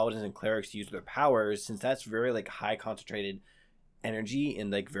whenever paladins and clerics use their powers, since that's very like high concentrated energy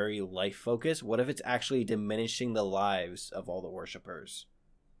and like very life focused, what if it's actually diminishing the lives of all the worshipers?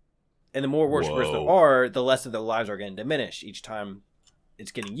 And the more worshipers there are, the less of their lives are getting diminished each time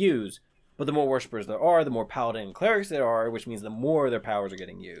it's getting used. But the more worshipers there are, the more paladin and clerics there are, which means the more their powers are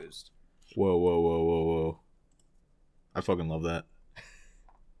getting used. Whoa. I fucking love that.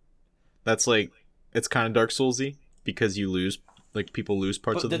 That's like, it's kind of Dark Souls-y because you lose, like, people lose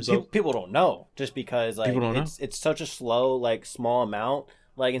parts of themselves. People don't know, just because like it's such a slow, like, small amount.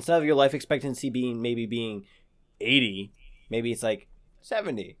 Like, instead of your life expectancy being 80, maybe it's like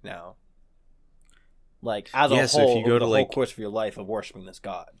 70 now. Like, as a whole, so if you go to the like whole course of your life of worshiping this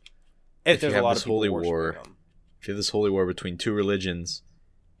god. If you there's have a lot this of people holy worshiping war, him. if you have this holy war between two religions,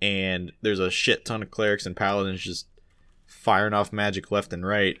 and there's a shit ton of clerics and paladins just firing off magic left and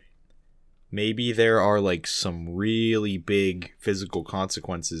right, maybe there are like some really big physical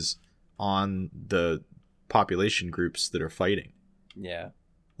consequences on the population groups that are fighting. Yeah.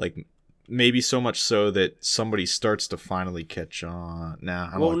 Like, maybe so much so that somebody starts to finally catch on.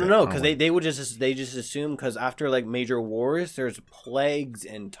 Because they just assume, because after like major wars, there's plagues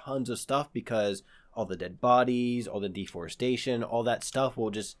and tons of stuff, because all the dead bodies, all the deforestation, all that stuff will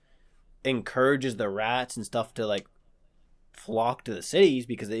just encourages the rats and stuff to like flock to the cities,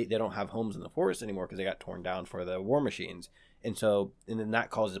 because they don't have homes in the forest anymore because they got torn down for the war machines. And then that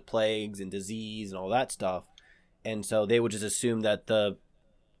causes plagues and disease and all that stuff. And so they would just assume that the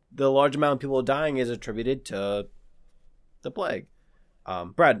large amount of people dying is attributed to the plague.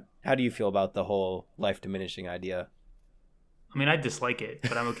 Brad, how do you feel about the whole life diminishing idea? I mean, I dislike it,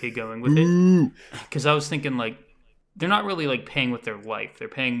 but I'm okay going with it. Because I was thinking, like, they're not really, like, paying with their life. They're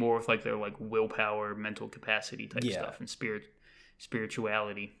paying more with, like, their, like, willpower, mental capacity type stuff, and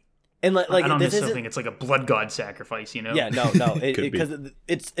spirituality. And, like I don't necessarily think it's, like, a blood god sacrifice, you know? Yeah, no. Because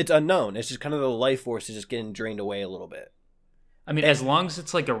it's unknown. It's just kind of the life force is just getting drained away a little bit. I mean, as long as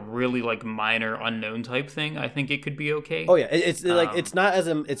it's, like, a really, like, minor unknown type thing, I think it could be okay. Oh, yeah. It's like, it's not as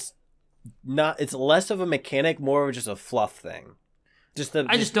a... It's less of a mechanic, more of just a fluff thing.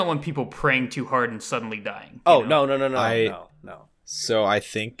 I just don't want people praying too hard and suddenly dying. Oh, no. So I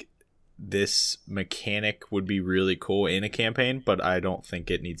think this mechanic would be really cool in a campaign, but I don't think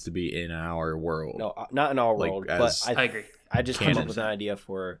it needs to be in our world. No, not in our world. But I agree. I just came up with an idea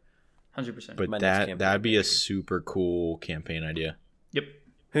for 100%. But that'd be a super cool campaign idea. Yep.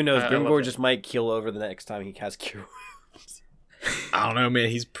 Who knows? Grimgor just might keel over the next time he casts Cure. I don't know, man.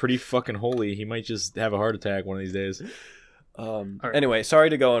 He's pretty fucking holy. He might just have a heart attack one of these days. Right. Anyway,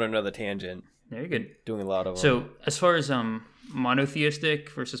 sorry to go on another tangent. Yeah, you're good. Doing a lot of So as far as monotheistic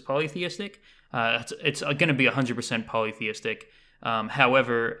versus polytheistic, it's going to be 100% polytheistic.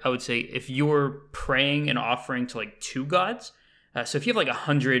 However, I would say if you're praying and offering to like two gods, so if you have like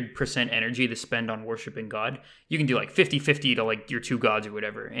 100% energy to spend on worshiping God, you can do like 50-50 to like your two gods or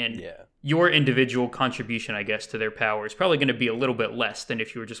whatever. And your individual contribution, I guess, to their power is probably going to be a little bit less than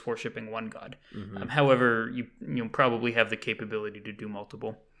if you were just worshiping one god. Mm-hmm. However, you probably have the capability to do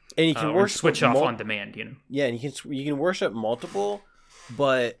multiple. And you can switch off on demand, you know. Yeah, and you can worship multiple,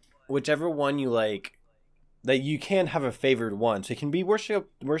 but whichever one you like, that you can have a favored one. So you can be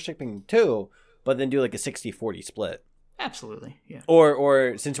worshiping two, but then do like a 60-40 split. Absolutely, yeah.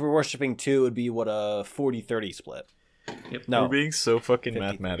 Or since we're worshiping two, it would be what, a 40-30 split. Yep. No, we're being so fucking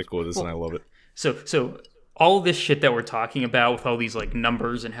mathematical with this, and I love it. So all this shit that we're talking about with all these like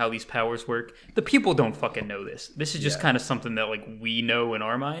numbers and how these powers work, the people don't fucking know this. This is just kind of something that like we know in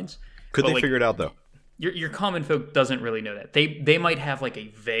our minds. Could But, they like, figure it out though? your common folk doesn't really know that. They might have like a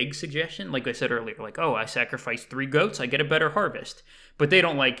vague suggestion, like I said earlier, like, oh, I sacrifice 3 goats, I get a better harvest. But they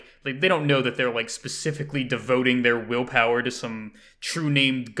don't like they don't know that they're like specifically devoting their willpower to some true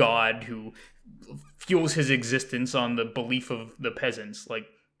named god who fuels his existence on the belief of the peasants. Like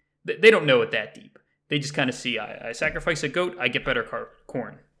they don't know it that deep. They just kind of see, I sacrifice a goat, I get better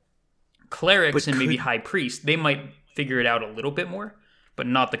corn. Clerics and maybe high priests, they might figure it out a little bit more, but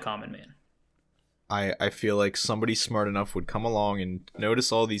not the common man. I feel like somebody smart enough would come along and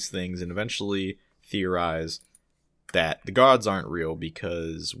notice all these things and eventually theorize that the gods aren't real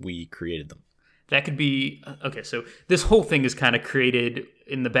because we created them. That could be okay. So this whole thing is kind of created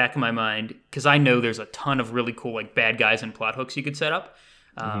in the back of my mind because I know there's a ton of really cool like bad guys and plot hooks you could set up.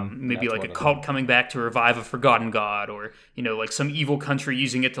 Maybe That's like a one of cult coming back to revive a forgotten god, or like some evil country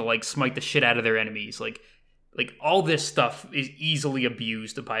using it to like smite the shit out of their enemies. Like all this stuff is easily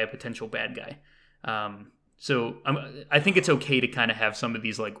abused by a potential bad guy. So I think it's okay to kind of have some of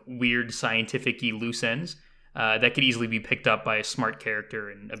these like weird scientific-y loose ends that could easily be picked up by a smart character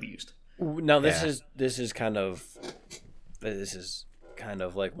and abused. Now this is kind of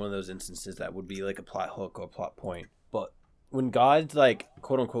like one of those instances that would be like a plot hook or plot point. But when gods like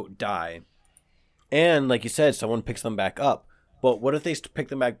quote unquote die, and like you said, someone picks them back up. But what if they pick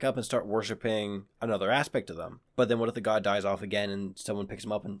them back up and start worshiping another aspect of them? But then what if the god dies off again and someone picks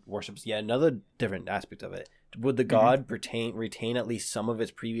him up and worships yet another different aspect of it? Would the god retain at least some of its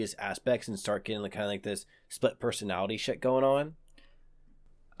previous aspects and start getting like kind of like this split personality shit going on?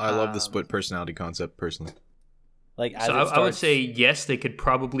 I love the split personality concept personally. Like, as So it I would starts- say yes, they could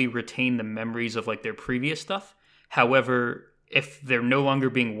probably retain the memories of like their previous stuff. However, if they're no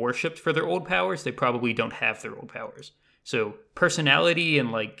longer being worshipped for their old powers, they probably don't have their old powers. So personality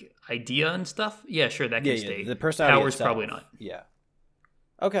and like idea and stuff, yeah, sure, that can stay. The personality powers itself, probably not. Yeah.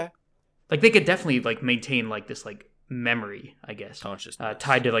 Okay. Like they could definitely like maintain like this like memory, I guess, Consciousness.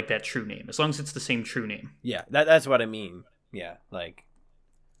 tied to like that true name, as long as it's the same true name. Yeah, that's what I mean. Yeah, like.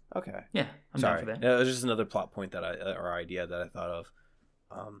 Okay. Yeah, I'm Sorry. down for that. It was just another plot point or idea that I thought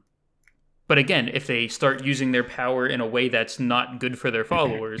of. But again, if they start using their power in a way that's not good for their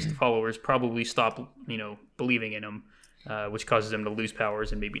followers, the followers probably stop, believing in them, which causes them to lose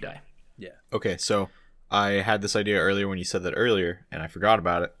powers and maybe die. Yeah. Okay, so I had this idea earlier when you said that earlier, and I forgot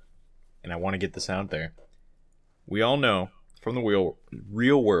about it, and I want to get this out there. We all know from the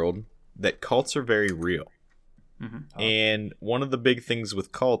real world that cults are very real. Mm-hmm. And one of the big things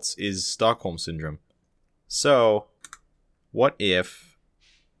with cults is Stockholm Syndrome. So, what if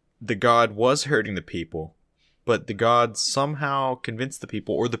the god was hurting the people, but the god somehow convinced the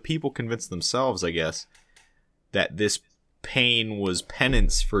people, or the people convinced themselves, I guess, that this pain was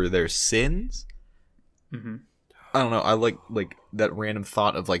penance for their sins? Mm-hmm. I don't know. I like that random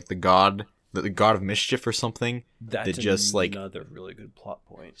thought of like the god of mischief or something That's that just like another really good plot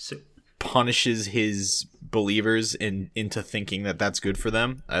point. So punishes his believers into thinking that that's good for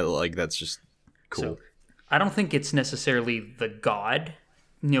them. I like that's just cool. So I don't think it's necessarily the god,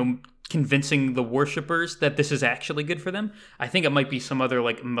 convincing the worshippers that this is actually good for them. I think it might be some other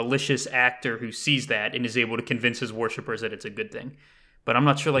like malicious actor who sees that and is able to convince his worshippers that it's a good thing. But I'm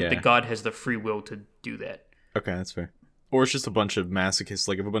not sure the god has the free will to do that. Okay, that's fair. Or it's just a bunch of masochists.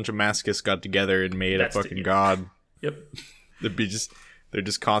 Like if a bunch of masochists got together and made a fucking god, Yep. they're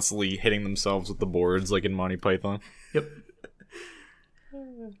just constantly hitting themselves with the boards like in Monty Python. Yep.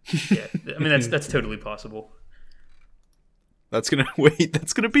 Yeah, I mean that's totally possible. That's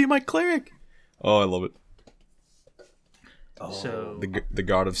gonna be my cleric. Oh, I love it. So The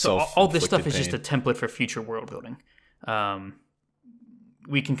god of self. all this stuff is just a template for future world building.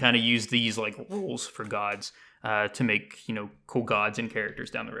 We can kind of use these like rules for gods to make cool gods and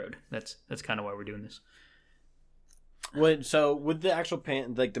characters down the road. That's kind of why we're doing this. Would the actual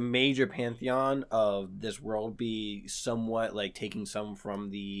the major pantheon of this world be somewhat like taking some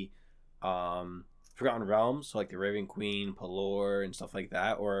from the Forgotten Realms, so like the Raven Queen, Pelor, and stuff like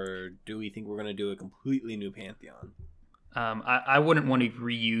that, or do we think we're gonna do a completely new pantheon? I wouldn't want to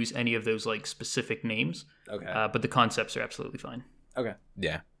reuse any of those like specific names. Okay. But the concepts are absolutely fine. Okay.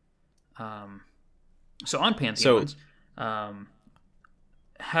 Yeah. So on pantheons, how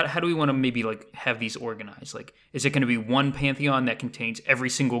do we want to maybe like have these organized? Like, is it going to be one pantheon that contains every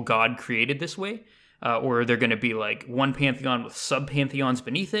single god created this way? Or are there going to be like one pantheon with sub-pantheons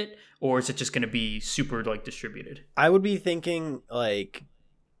beneath it? Or is it just going to be super like distributed? I would be thinking like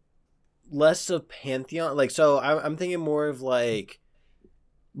less of pantheon. Like, so I'm thinking more of like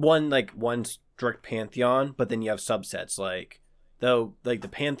one strict pantheon, but then you have subsets like the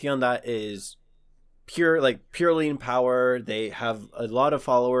pantheon that is purely in power. They have a lot of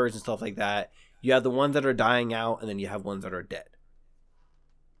followers and stuff like that. You have the ones that are dying out, and then you have ones that are dead.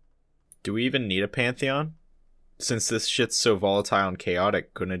 Do we even need a pantheon? Since this shit's so volatile and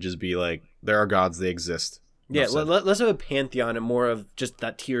chaotic, couldn't it just be like, there are gods, they exist? Yeah, let's have a pantheon and more of just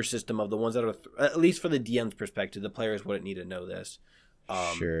that tier system of the ones that are, at least for the DM's perspective, the players wouldn't need to know this.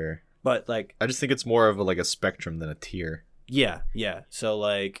 Sure. But like, I just think it's more of a spectrum than a tier. Yeah. So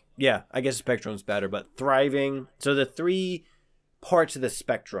like, yeah, I guess spectrum's better, but thriving. So the 3 parts of the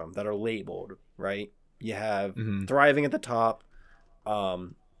spectrum that are labeled, right? You have thriving at the top,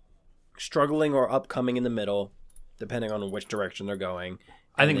 struggling or upcoming in the middle, depending on which direction they're going.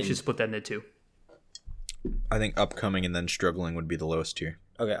 I think we should split that into 2. I think upcoming and then struggling would be the lowest tier.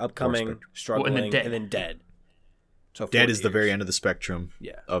 Okay, upcoming, struggling, and then and then dead. So dead is the very end of the spectrum.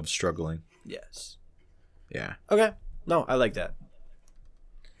 Yeah. Of struggling. Yes. Yeah. Okay. No, I like that.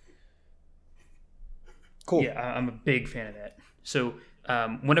 Cool. Yeah, I'm a big fan of that. So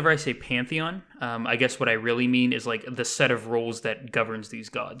whenever I say pantheon, I guess what I really mean is like the set of roles that governs these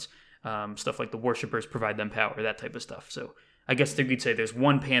gods. Stuff like the worshippers provide them power, that type of stuff. So I guess you could say there's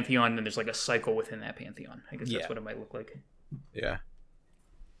one pantheon, and there's like a cycle within that pantheon. I guess that's what it might look like. Yeah.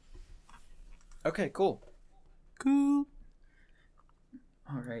 Okay, cool. All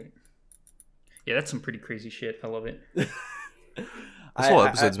right. Yeah, that's some pretty crazy shit. I love it. This whole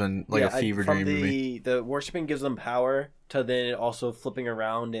episode's been like a fever dream to me. The worshiping gives them power, to then it also flipping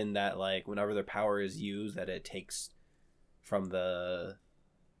around in that like whenever their power is used, that it takes from the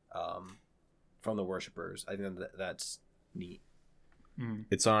worshippers. I think that's neat.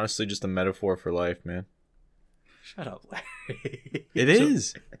 It's honestly just a metaphor for life, man. Shut up, Larry. It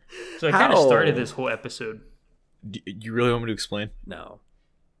is. So I kind of started this whole episode. You really want me to explain? No.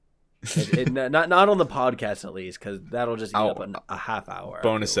 Not on the podcast at least, because that'll just eat up a half hour.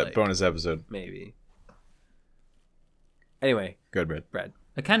 Bonus episode. Maybe. Anyway. Good, Brad.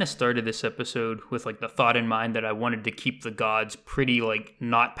 I kind of started this episode with like the thought in mind that I wanted to keep the gods pretty like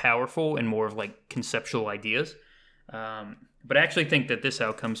not powerful and more of like conceptual ideas. But I actually think that this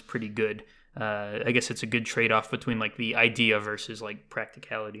outcome's pretty good. I guess it's a good trade-off between like the idea versus like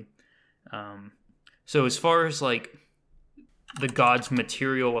practicality. So as far as like the god's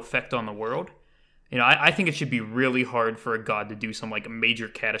material effect on the world, you know, I think it should be really hard for a god to do some like a major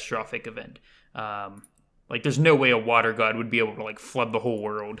catastrophic event. Like there's no way a water god would be able to like flood the whole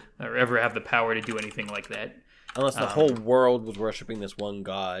world or ever have the power to do anything like that. Unless the whole world was worshiping this one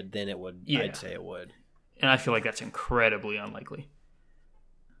god, then it would. Yeah. I'd say it would. And I feel like that's incredibly unlikely.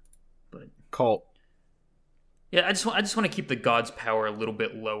 But cult. Yeah, I just want to keep the god's power a little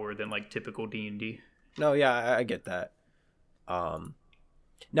bit lower than like typical D&D. No, yeah, I get that.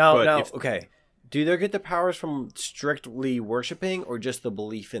 Okay. Do they get the powers from strictly worshiping or just the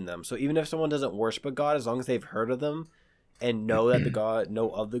belief in them? So even if someone doesn't worship a god, as long as they've heard of them and know that know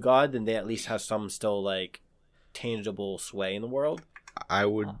of the god, then they at least have some still like tangible sway in the world. I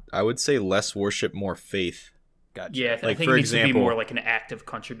would say less worship, more faith. Gotcha. Yeah, I think it needs to be more like an active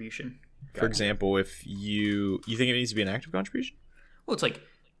contribution. For example, if you think it needs to be an active contribution? Well, it's like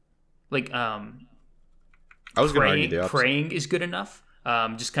I was going to argue the opposite. Praying is good enough.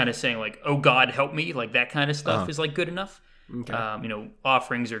 Just kind of saying like, "Oh God, help me," like that kind of stuff is like good enough. Okay. You know,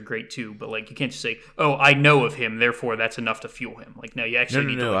 offerings are great too, but like you can't just say, "Oh, I know of him, therefore that's enough to fuel him." Like, no, you actually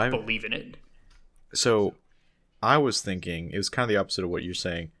need to believe in it. So, I was thinking it was kind of the opposite of what you're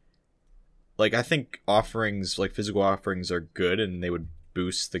saying. Like, I think offerings, like physical offerings, are good and they would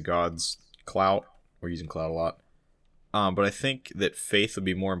boost the god's clout. We're using clout a lot. But I think that faith would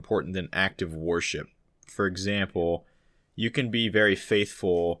be more important than active worship. For example, you can be very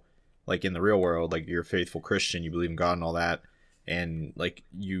faithful, like in the real world, like you're a faithful Christian, you believe in God and all that, and like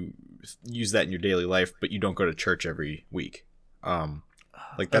you use that in your daily life, but you don't go to church every week.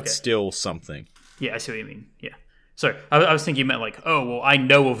 Like that's still something. Yeah, I see what you mean. Yeah. Sorry, I was thinking you meant like, oh, well, I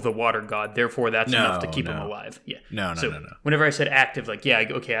know of the water god, therefore that's enough to keep him alive. Yeah. No. Whenever I said active, like, yeah,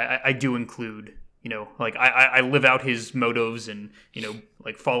 okay, I do include, you know, like I live out his motives and, you know,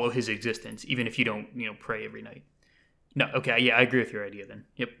 like follow his existence, even if you don't, you know, pray every night. No, okay, yeah, I agree with your idea then.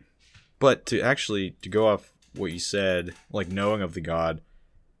 Yep. But to go off what you said, like knowing of the god,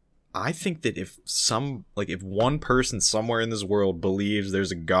 I think that if one person somewhere in this world believes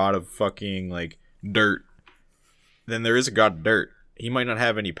there's a god of fucking like dirt, then there is a god of dirt. He might not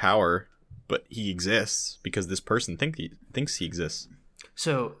have any power, but he exists because this person thinks he exists.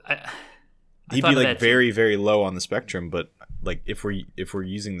 So he'd be like very, very low on the spectrum, but like if we're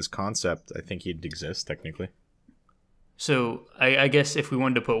using this concept, I think he'd exist technically. So I guess if we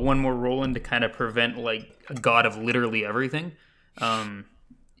wanted to put one more rule in to kind of prevent like a god of literally everything,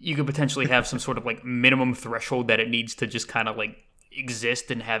 you could potentially have some sort of like minimum threshold that it needs to just kind of like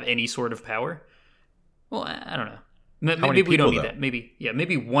exist and have any sort of power. Well, I don't know. Maybe we don't need that.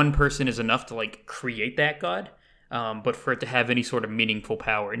 Maybe one person is enough to like create that god. But for it to have any sort of meaningful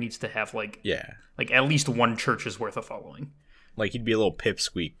power, it needs to have like at least one church's worth of following. Like he'd be a little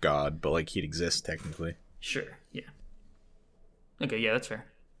pipsqueak god, but like he'd exist technically. Sure. Yeah. Okay. Yeah, that's fair.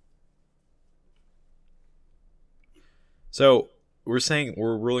 So we're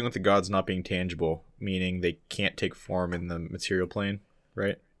ruling with the gods not being tangible, meaning they can't take form in the material plane,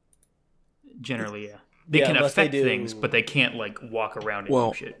 right? Generally, yeah. They can affect things, but they can't like walk around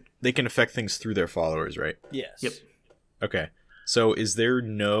and do shit. They can affect things through their followers, right? Yes. Yep. Okay. So is there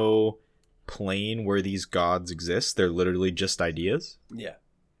no plane where these gods exist? They're literally just ideas? Yeah.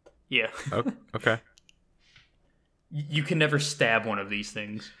 Yeah. Oh, okay. You can never stab one of these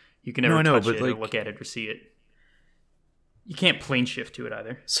things. You can never touch it or look at it or see it. You can't plane shift to it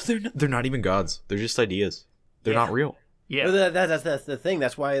either. So they're not even gods. They're just ideas. They're not real. Yeah. But that's the thing.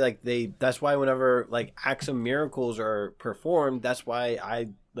 That's why that's why whenever like acts of miracles are performed, that's why I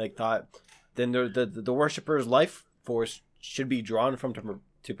like thought then the worshipper's life force should be drawn from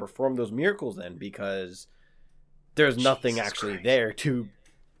to perform those miracles then, because there's nothing actually there to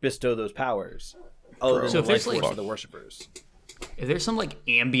bestow those powers. Oh, so if there's like of the worshippers. If there's some like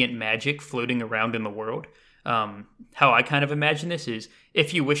ambient magic floating around in the world, how I kind of imagine this is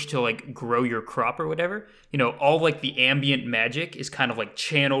if you wish to like grow your crop or whatever, all like the ambient magic is kind of like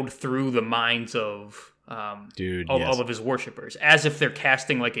channeled through the minds of all of his worshippers, as if they're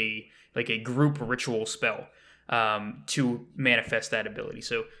casting like a group ritual spell to manifest that ability.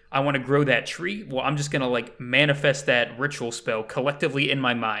 So I want to grow that tree. Well, I'm just going to like manifest that ritual spell collectively in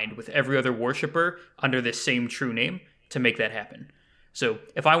my mind with every other worshipper under this same true name to make that happen. So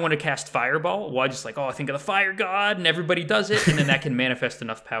if I want to cast Fireball, well, I just I think of the fire god, and everybody does it, and then that can manifest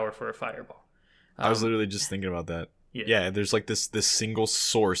enough power for a Fireball. I was literally just thinking about that. Yeah, there's like this single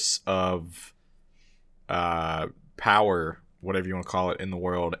source of power, whatever you want to call it, in the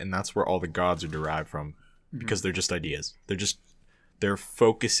world, and that's where all the gods are derived from, because they're just ideas. Their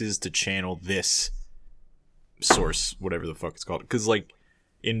focus is to channel this source, whatever the fuck it's called. Because like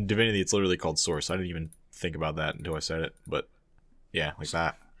in Divinity, it's literally called Source. I didn't even think about that until I said it, but. Yeah, like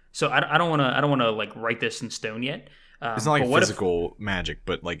that. So I don't want to like write this in stone yet. It's not like physical magic,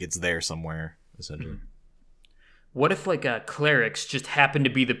 but like it's there somewhere essentially. What if like clerics just happen to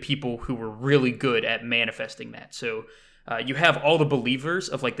be the people who were really good at manifesting that? So you have all the believers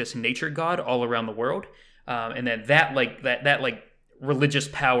of like this nature god all around the world, and then that religious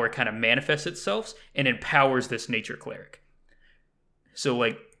power kind of manifests itself and empowers this nature cleric. So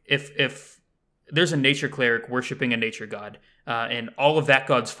like if there's a nature cleric worshiping a nature god, and all of that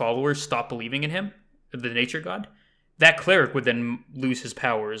god's followers stop believing in him, the nature god, that cleric would then lose his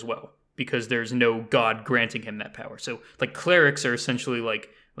power as well, because there's no god granting him that power. So like clerics are essentially like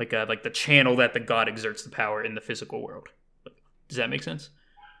the channel that the god exerts the power in the physical world. Does that make sense?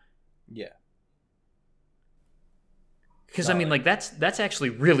 Yeah. Because I mean, like that's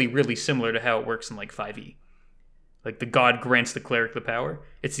actually really, really similar to how it works in like 5e. Like the god grants the cleric the power.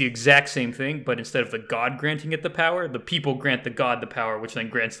 It's the exact same thing, but instead of the god granting it the power, the people grant the god the power, which then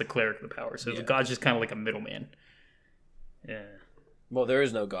grants the cleric the power. So the god's just kind of like a middleman. Yeah. Well, there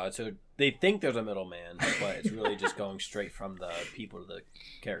is no god, so they think there's a middleman, but it's really just going straight from the people to the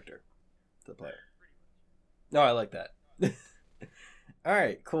character, to the player. No, I like that. All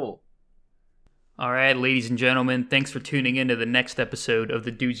right, cool. All right, ladies and gentlemen, thanks for tuning in to the next episode of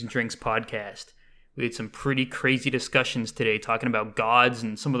the Dudes and Drinks podcast. We had some pretty crazy discussions today talking about gods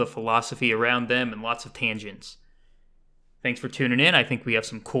and some of the philosophy around them and lots of tangents. Thanks for tuning in. I think we have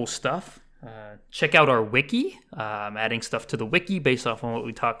some cool stuff. Check out our wiki. I'm adding stuff to the wiki based off on what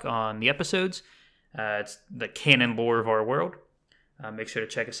we talk on the episodes. It's the canon lore of our world. Make sure to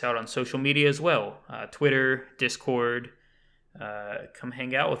check us out on social media as well. Twitter, Discord. Come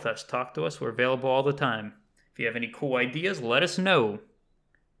hang out with us. Talk to us. We're available all the time. If you have any cool ideas, let us know.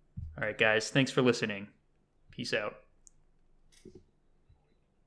 All right, guys. Thanks for listening. Peace out.